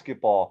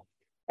basketball,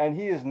 and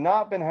he has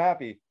not been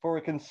happy for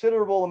a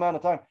considerable amount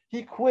of time.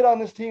 He quit on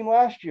this team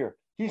last year.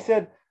 He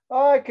said,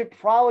 I could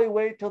probably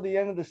wait till the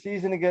end of the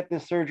season to get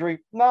this surgery.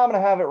 No, I'm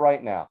going to have it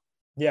right now.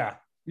 Yeah.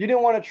 You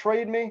didn't want to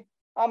trade me?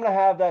 I'm going to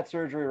have that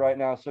surgery right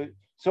now.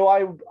 So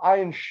I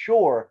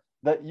ensure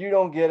that you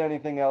don't get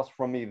anything else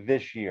from me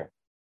this year.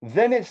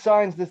 Then it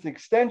signs this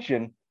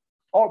extension.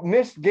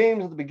 Missed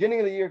games at the beginning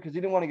of the year because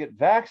he didn't want to get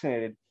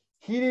vaccinated.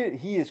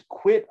 He is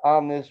quit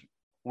on this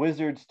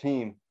Wizards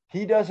team.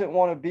 He doesn't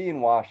want to be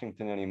in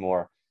Washington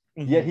anymore.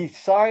 Yet he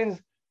signs,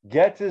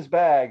 gets his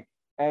bag,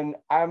 and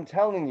I'm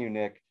telling you,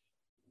 Nick,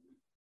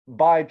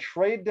 by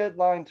trade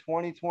deadline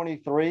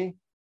 2023,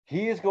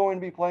 he is going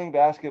to be playing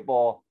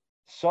basketball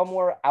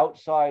somewhere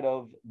outside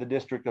of the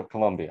District of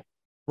Columbia.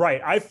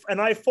 Right.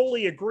 I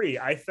fully agree.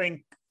 I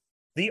think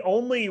the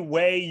only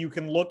way you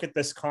can look at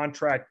this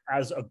contract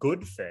as a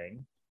good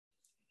thing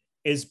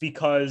is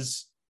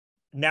because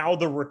now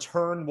the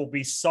return will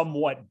be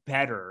somewhat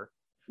better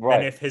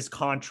than if his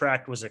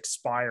contract was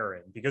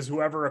expiring, because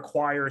whoever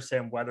acquires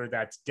him, whether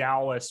that's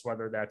Dallas,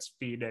 whether that's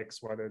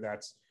Phoenix, whether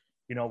that's,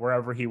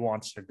 wherever he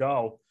wants to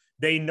go,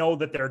 they know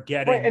that they're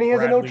getting. Right. And he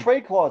has a no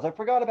trade clause. I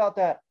forgot about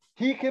that.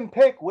 He can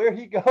pick where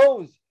he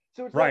goes.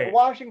 So it's like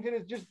Washington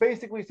has just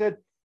basically said,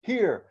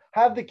 here,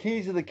 have the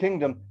keys of the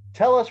kingdom.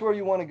 Tell us where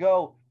you want to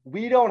go.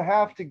 We don't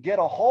have to get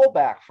a haul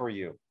back for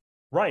you.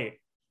 Right.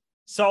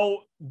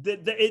 So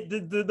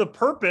the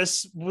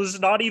purpose was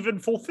not even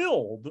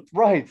fulfilled.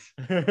 Right.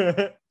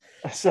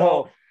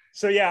 So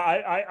yeah,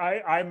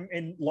 I'm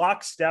in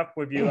lockstep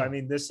with you. I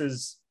mean,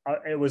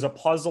 it was a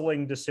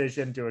puzzling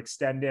decision to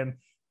extend him.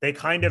 They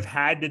kind of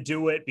had to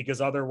do it because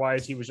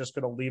otherwise he was just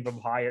going to leave him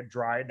high and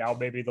dry. Now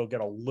maybe they'll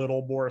get a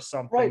little more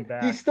something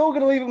back. He's still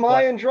going to leave him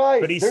high and dry.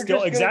 But he's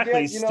still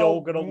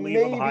still going to leave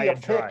him high and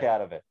dry. Pick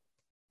out of it.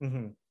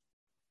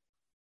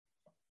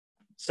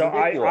 So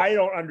I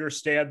don't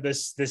understand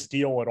this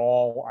deal at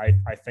all.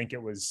 I think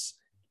it's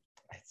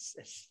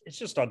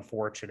just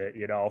unfortunate,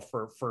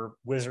 for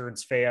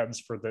Wizards fans,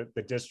 for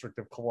the District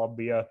of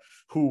Columbia,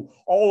 who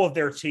all of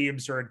their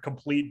teams are in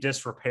complete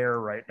disrepair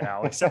right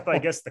now, except I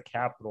guess the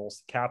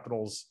Capitals. The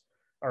Capitals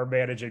are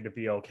managing to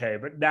be okay,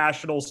 but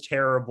Nationals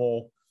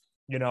terrible.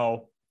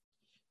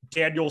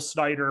 Daniel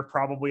Snyder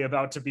probably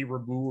about to be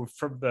removed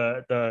from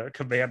the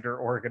Commander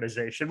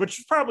organization, which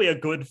is probably a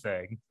good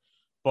thing,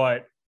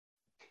 but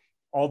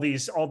all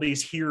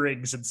these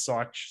hearings and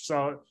such.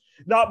 So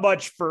not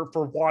much for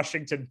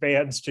Washington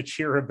fans to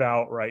cheer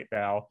about right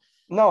now.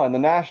 No, and the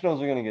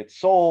Nationals are going to get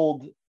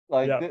sold.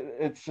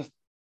 It's just,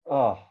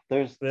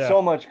 there's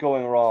so much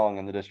going wrong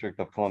in the District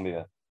of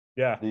Columbia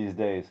these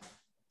days.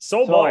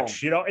 So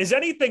much, is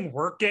anything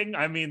working?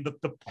 I mean,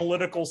 the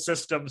political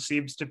system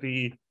seems to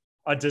be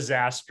a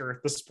disaster.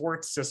 The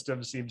sports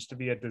system seems to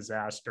be a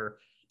disaster.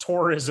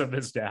 Tourism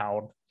is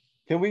down.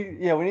 We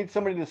need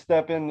somebody to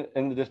step in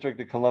the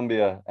District of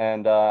Columbia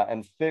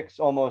and fix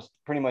almost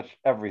pretty much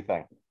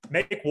everything.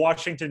 Make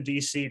Washington,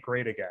 D.C.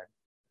 great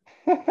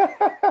again.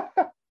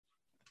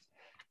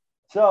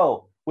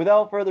 So,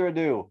 without further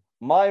ado,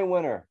 my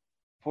winner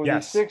for the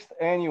 6th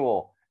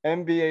annual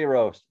NBA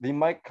Roast, the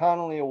Mike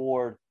Connolly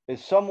Award,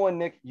 is someone,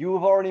 Nick, you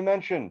have already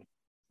mentioned.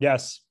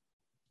 Yes.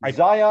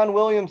 Zion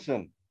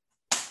Williamson.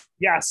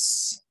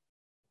 Yes.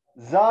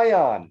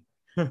 Zion.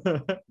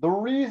 The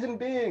reason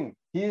being,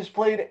 he has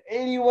played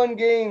 81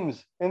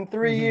 games in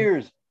 3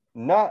 years.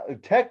 Not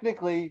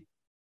technically,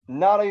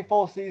 not a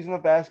full season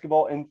of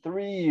basketball in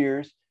 3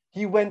 years.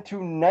 He went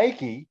to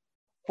Nike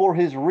for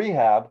his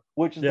rehab,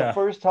 which is the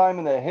first time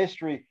in the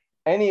history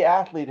any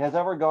athlete has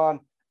ever gone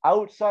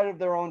outside of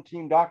their own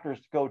team doctors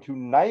to go to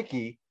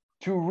Nike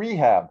to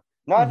rehab,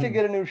 not to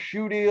get a new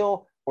shoe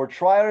deal or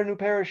try out a new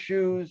pair of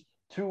shoes,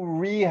 to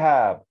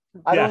rehab.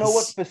 I don't know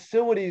what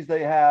facilities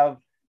they have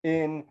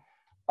in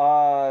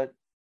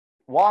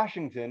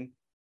Washington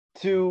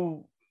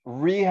to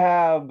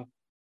rehab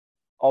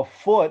a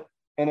foot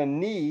and a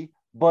knee,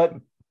 but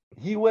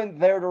he went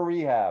there to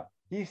rehab.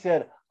 He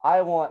said,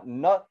 I want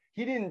not.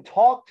 He didn't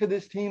talk to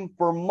this team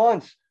for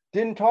months,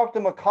 didn't talk to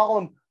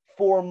McCollum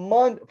for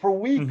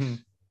weeks.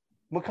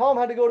 McCollum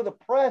had to go to the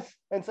press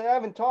and say, I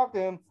haven't talked to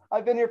him.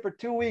 I've been here for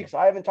 2 weeks.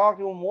 I haven't talked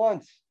to him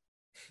once.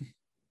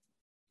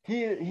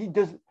 He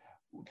does.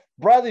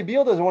 Bradley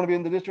Beal doesn't want to be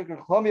in the District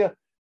of Columbia.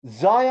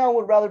 Zion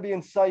would rather be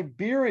in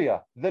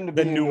Siberia than to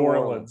be in New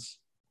Orleans.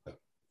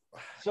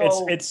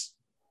 So it's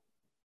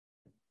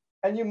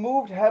and you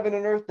moved heaven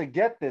and earth to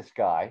get this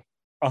guy.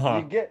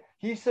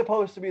 He's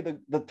supposed to be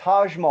the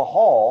Taj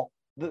Mahal,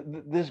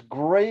 this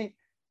great,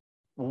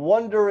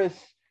 wondrous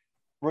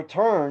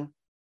return.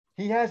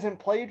 He hasn't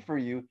played for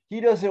you.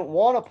 He doesn't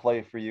want to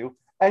play for you,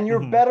 and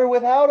you're better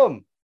without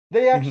him.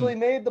 They actually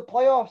made the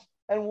playoffs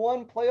and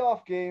won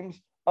playoff games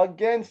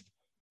against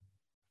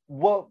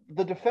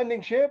the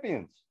defending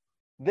champions.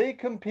 They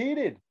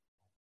competed,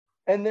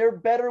 and they're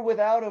better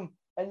without him.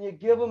 And you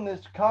give him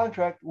this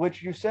contract,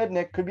 which you said,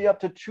 Nick, could be up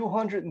to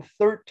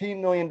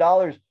 $213 million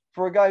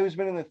for a guy who's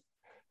been in the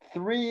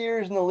 3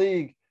 years in the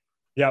league.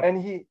 Yeah,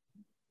 and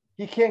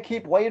he can't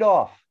keep weight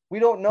off. We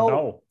don't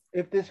know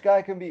if this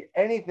guy can be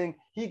anything.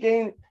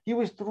 He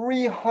was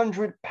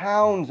 300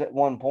 pounds at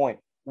one point.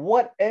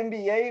 What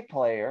NBA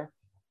player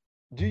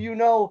do you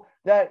know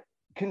that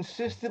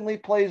consistently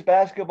plays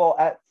basketball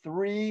at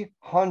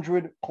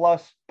 300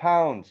 plus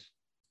pounds?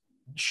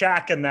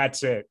 Shaq, and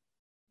that's it.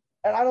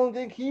 And I don't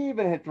think he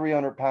even hit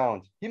 300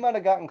 pounds. He might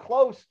have gotten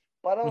close,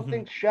 but I don't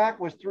think Shaq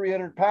was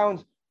 300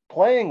 pounds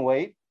playing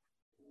weight.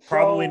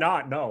 Probably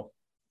not, no.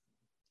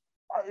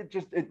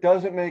 It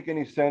doesn't make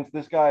any sense.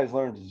 This guy has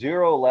learned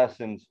zero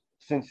lessons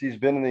since he's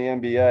been in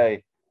the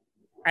NBA.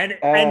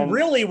 And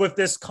really, with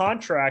this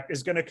contract,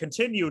 is going to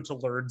continue to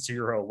learn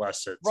zero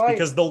lessons. Right.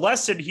 Because the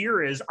lesson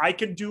here is I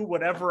can do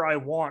whatever I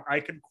want.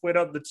 I can quit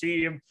on the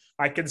team.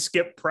 I can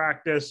skip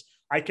practice.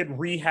 I can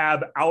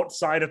rehab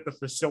outside of the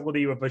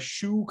facility of a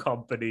shoe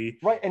company.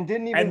 Right, and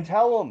didn't even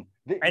tell them.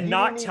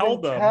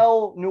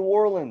 Tell New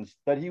Orleans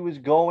that he was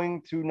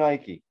going to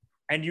Nike.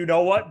 And you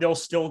know what? They'll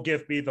still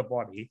give me the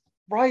money.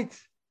 Right.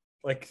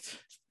 Like,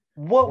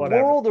 what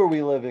world are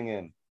we living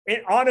in?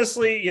 It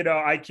honestly,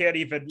 I can't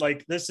even,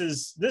 this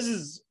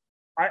is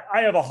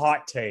I have a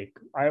hot take.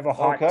 I have a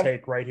hot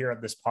take right here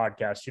on this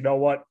podcast. You know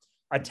what?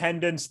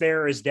 Attendance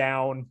there is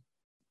down.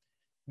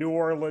 New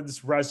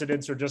Orleans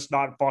residents are just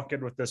not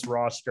fucking with this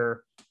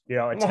roster.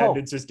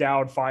 Attendance is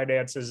down.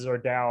 Finances are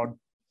down.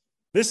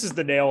 This is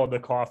the nail in the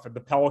coffin.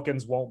 The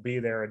Pelicans won't be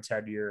there in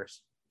 10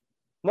 years.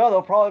 No,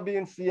 they'll probably be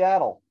in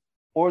Seattle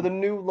or the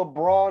new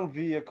LeBron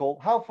vehicle.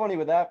 How funny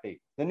would that be?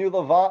 The new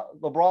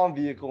LeBron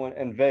vehicle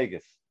in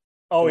Vegas.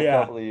 Oh, in a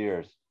couple of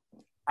years.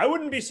 I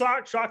wouldn't be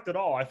shocked at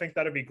all. I think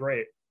that'd be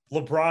great.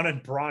 LeBron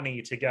and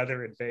Bronny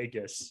together in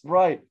Vegas.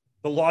 Right.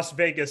 The Las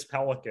Vegas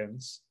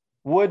Pelicans.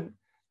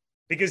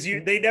 Because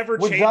they never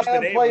changed Zion the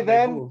name. Play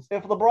then?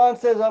 If LeBron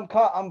says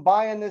I'm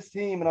buying this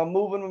team and I'm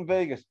moving in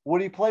Vegas,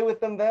 would he play with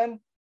them then?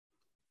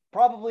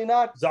 Probably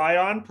not.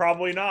 Zion,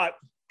 probably not.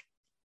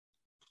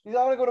 He's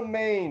not going to go to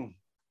Maine.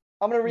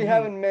 I'm going to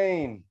rehab in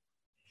Maine.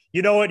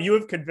 You know what? You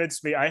have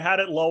convinced me. I had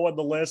it low on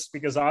the list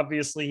because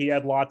obviously he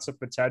had lots of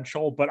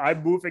potential, but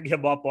I'm moving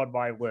him up on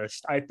my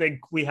list. I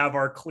think we have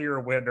our clear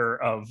winner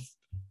of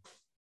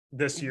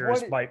this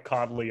year's Mike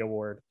Conley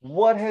Award.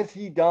 What has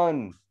he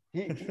done?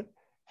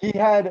 He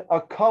had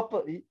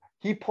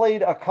he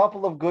played a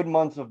couple of good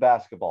months of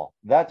basketball.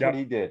 That's what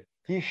he did.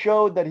 He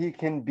showed that he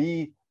can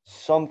be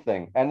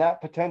something, and that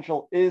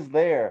potential is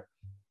there.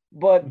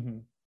 But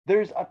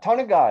there's a ton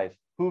of guys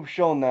who've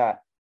shown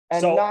that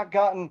and not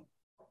gotten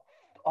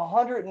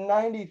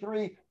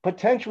 193,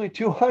 potentially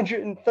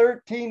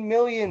 213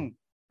 million.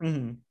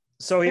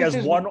 So he has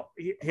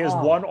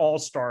one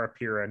All-Star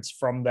appearance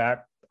from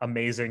that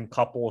amazing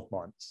couple of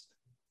months.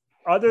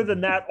 Other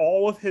than that,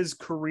 all of his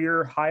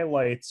career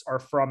highlights are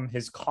from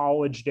his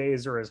college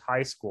days or his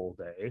high school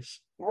days.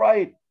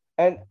 Right.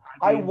 And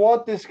I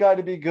want this guy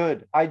to be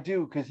good. I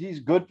do, because he's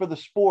good for the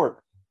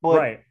sport.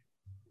 But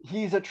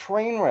he's a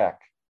train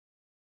wreck.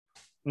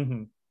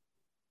 And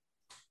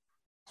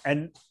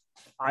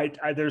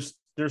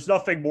there's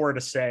nothing more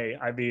to say.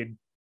 I mean,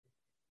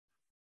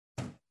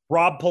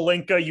 Rob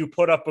Pelinka, you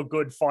put up a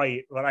good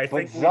fight, but I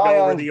think we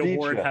know where the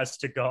award has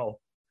to go.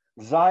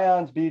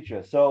 Zion's beat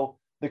you. So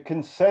the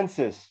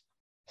consensus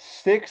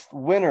 6th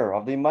winner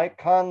of the Mike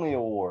Conley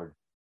Award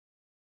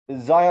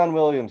is Zion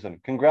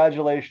Williamson.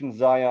 Congratulations,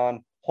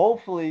 Zion.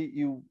 Hopefully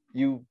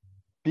you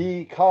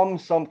become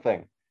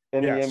something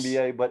in the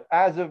NBA. But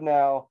as of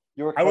now,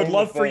 your I would claim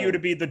love for fame. you to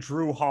be the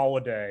Drew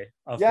Holiday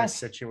of Yes. this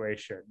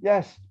situation.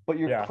 Yes, but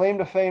your Yeah. claim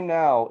to fame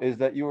now is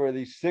that you are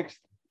the 6th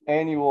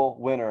annual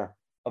winner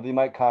of the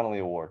Mike Connolly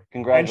Award.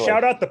 And Congratulations.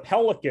 shout out the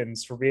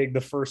Pelicans for being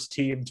the first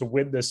team to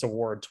win this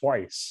award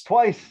twice.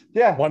 Twice.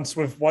 Yeah. Once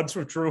with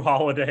Drew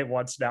Holiday,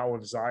 once now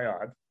with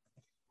Zion.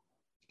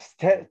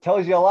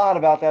 Tells you a lot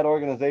about that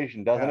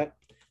organization, doesn't Yeah. it?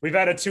 We've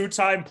had a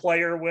 2-time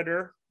player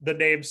winner, the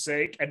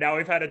namesake, and now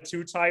we've had a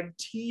 2-time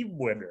team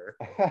winner.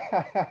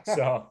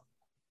 So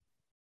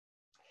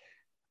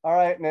all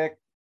right, Nick.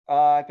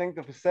 I think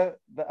that's a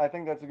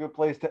good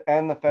place to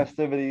end the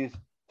festivities.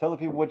 Tell the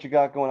people what you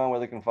got going on,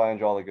 where they can find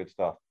you, all the good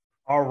stuff.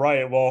 all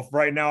right. Well,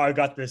 right now I've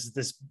got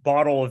this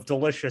bottle of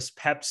delicious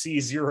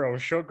Pepsi Zero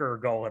Sugar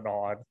going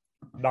on.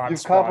 Not You've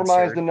sponsored.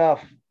 compromised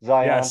enough,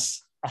 Zion.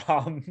 Yes.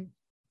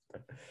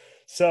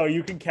 So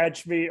you can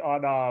catch me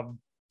on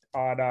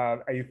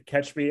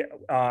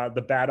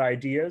the Bad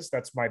Ideas.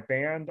 That's my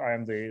band. I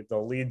am the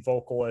lead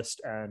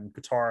vocalist and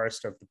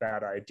guitarist of the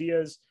Bad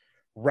Ideas.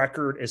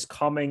 Record is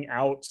coming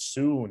out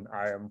soon.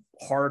 I am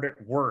hard at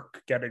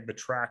work getting the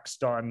tracks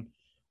done.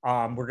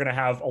 We're going to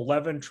have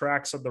 11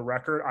 tracks of the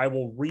record. I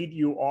will read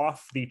you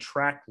off the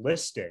track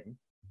listing.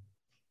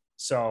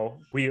 So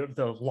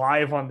the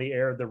live on the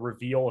air, the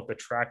reveal of the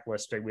track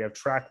listing. We have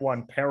track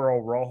 1, Pero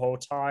Rojo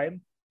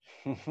Time.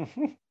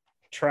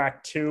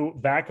 Track 2,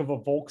 Back of a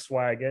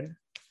Volkswagen.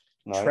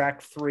 Nice.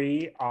 Track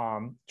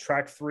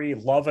 3,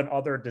 Love and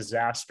Other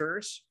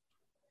Disasters.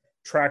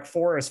 Track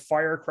 4 is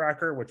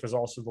Firecracker, which was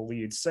also the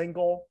lead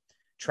single.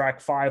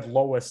 Track 5,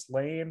 Lois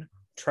Lane.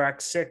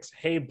 Track 6,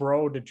 Hey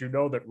Bro, Did You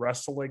Know That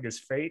Wrestling Is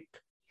Fake?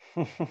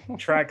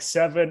 Track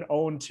 7,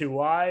 Own Two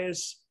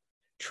Eyes.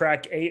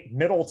 Track 8,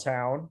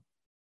 Middletown.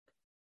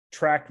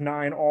 Track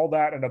 9, All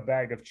That and a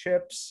Bag of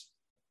Chips.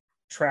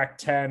 Track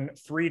 10,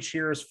 3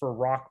 Cheers for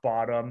Rock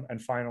Bottom.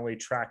 And finally,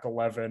 track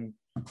 11,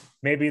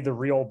 maybe the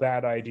real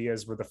Bad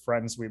Ideas were the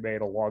friends we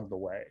made along the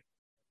way.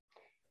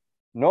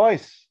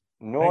 Nice.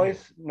 Nick,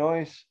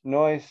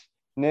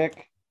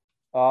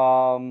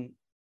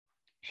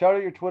 shout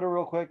out your Twitter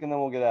real quick and then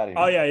we'll get out of here.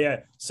 Oh,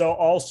 yeah. So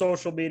all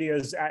social media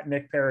is at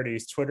Nick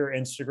Parodies, Twitter,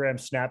 Instagram,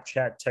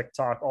 Snapchat,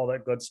 TikTok, all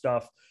that good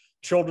stuff.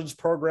 Children's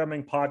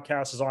Programming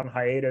Podcast is on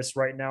hiatus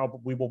right now,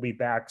 but we will be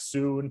back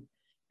soon.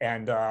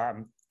 And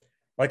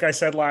like I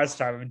said last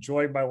time, I've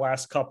enjoyed my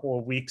last couple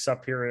of weeks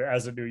up here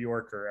as a New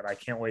Yorker, and I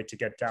can't wait to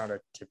get down to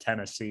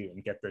Tennessee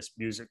and get this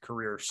music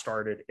career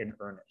started in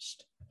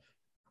earnest.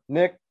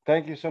 Nick,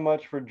 thank you so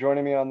much for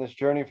joining me on this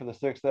journey for the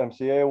 6th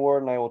MCA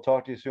Award, and I will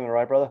talk to you soon, all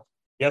right, brother?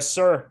 Yes,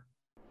 sir.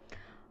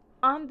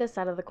 On this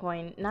side of the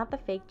coin, not the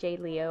fake Jade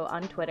Leo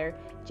on Twitter,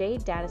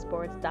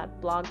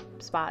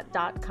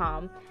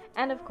 jadedatasports.blogspot.com,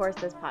 and of course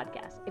this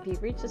podcast. If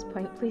you've reached this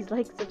point, please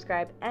like,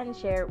 subscribe, and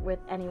share with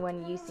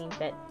anyone you seem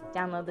fit.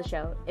 Download the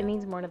show. It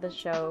means more to the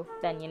show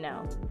than you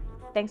know.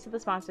 Thanks to the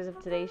sponsors of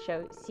today's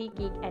show,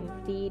 SeatGeek and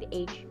Feed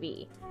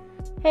HV.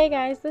 Hey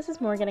guys, this is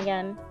Morgan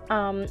again.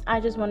 I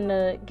just wanted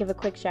to give a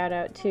quick shout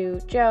out to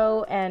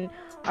Joe and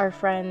our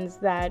friends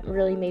that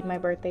really made my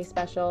birthday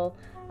special.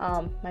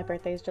 My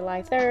birthday is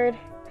July 3rd.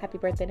 Happy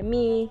birthday to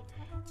me.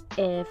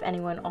 If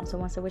anyone also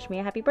wants to wish me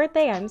a happy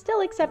birthday, I'm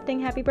still accepting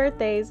happy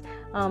birthdays.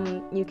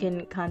 You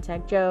can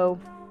contact Joe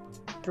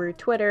through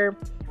Twitter,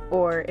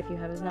 or if you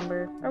have his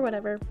number or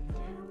whatever,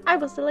 I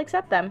will still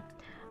accept them.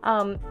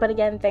 But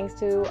again, thanks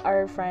to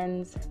our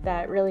friends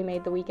that really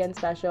made the weekend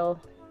special.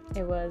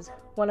 It was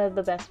one of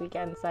the best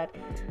weekends that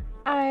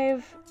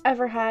I've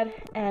ever had,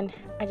 and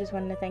I just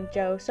wanted to thank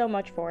Joe so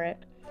much for it.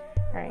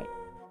 All right.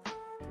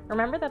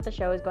 Remember that the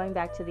show is going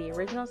back to the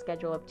original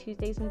schedule of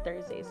Tuesdays and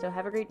Thursdays, so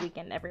have a great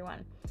weekend,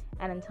 everyone.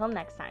 And until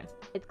next time,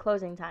 it's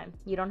closing time.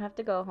 You don't have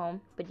to go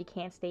home, but you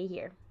can't stay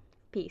here.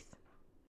 Peace.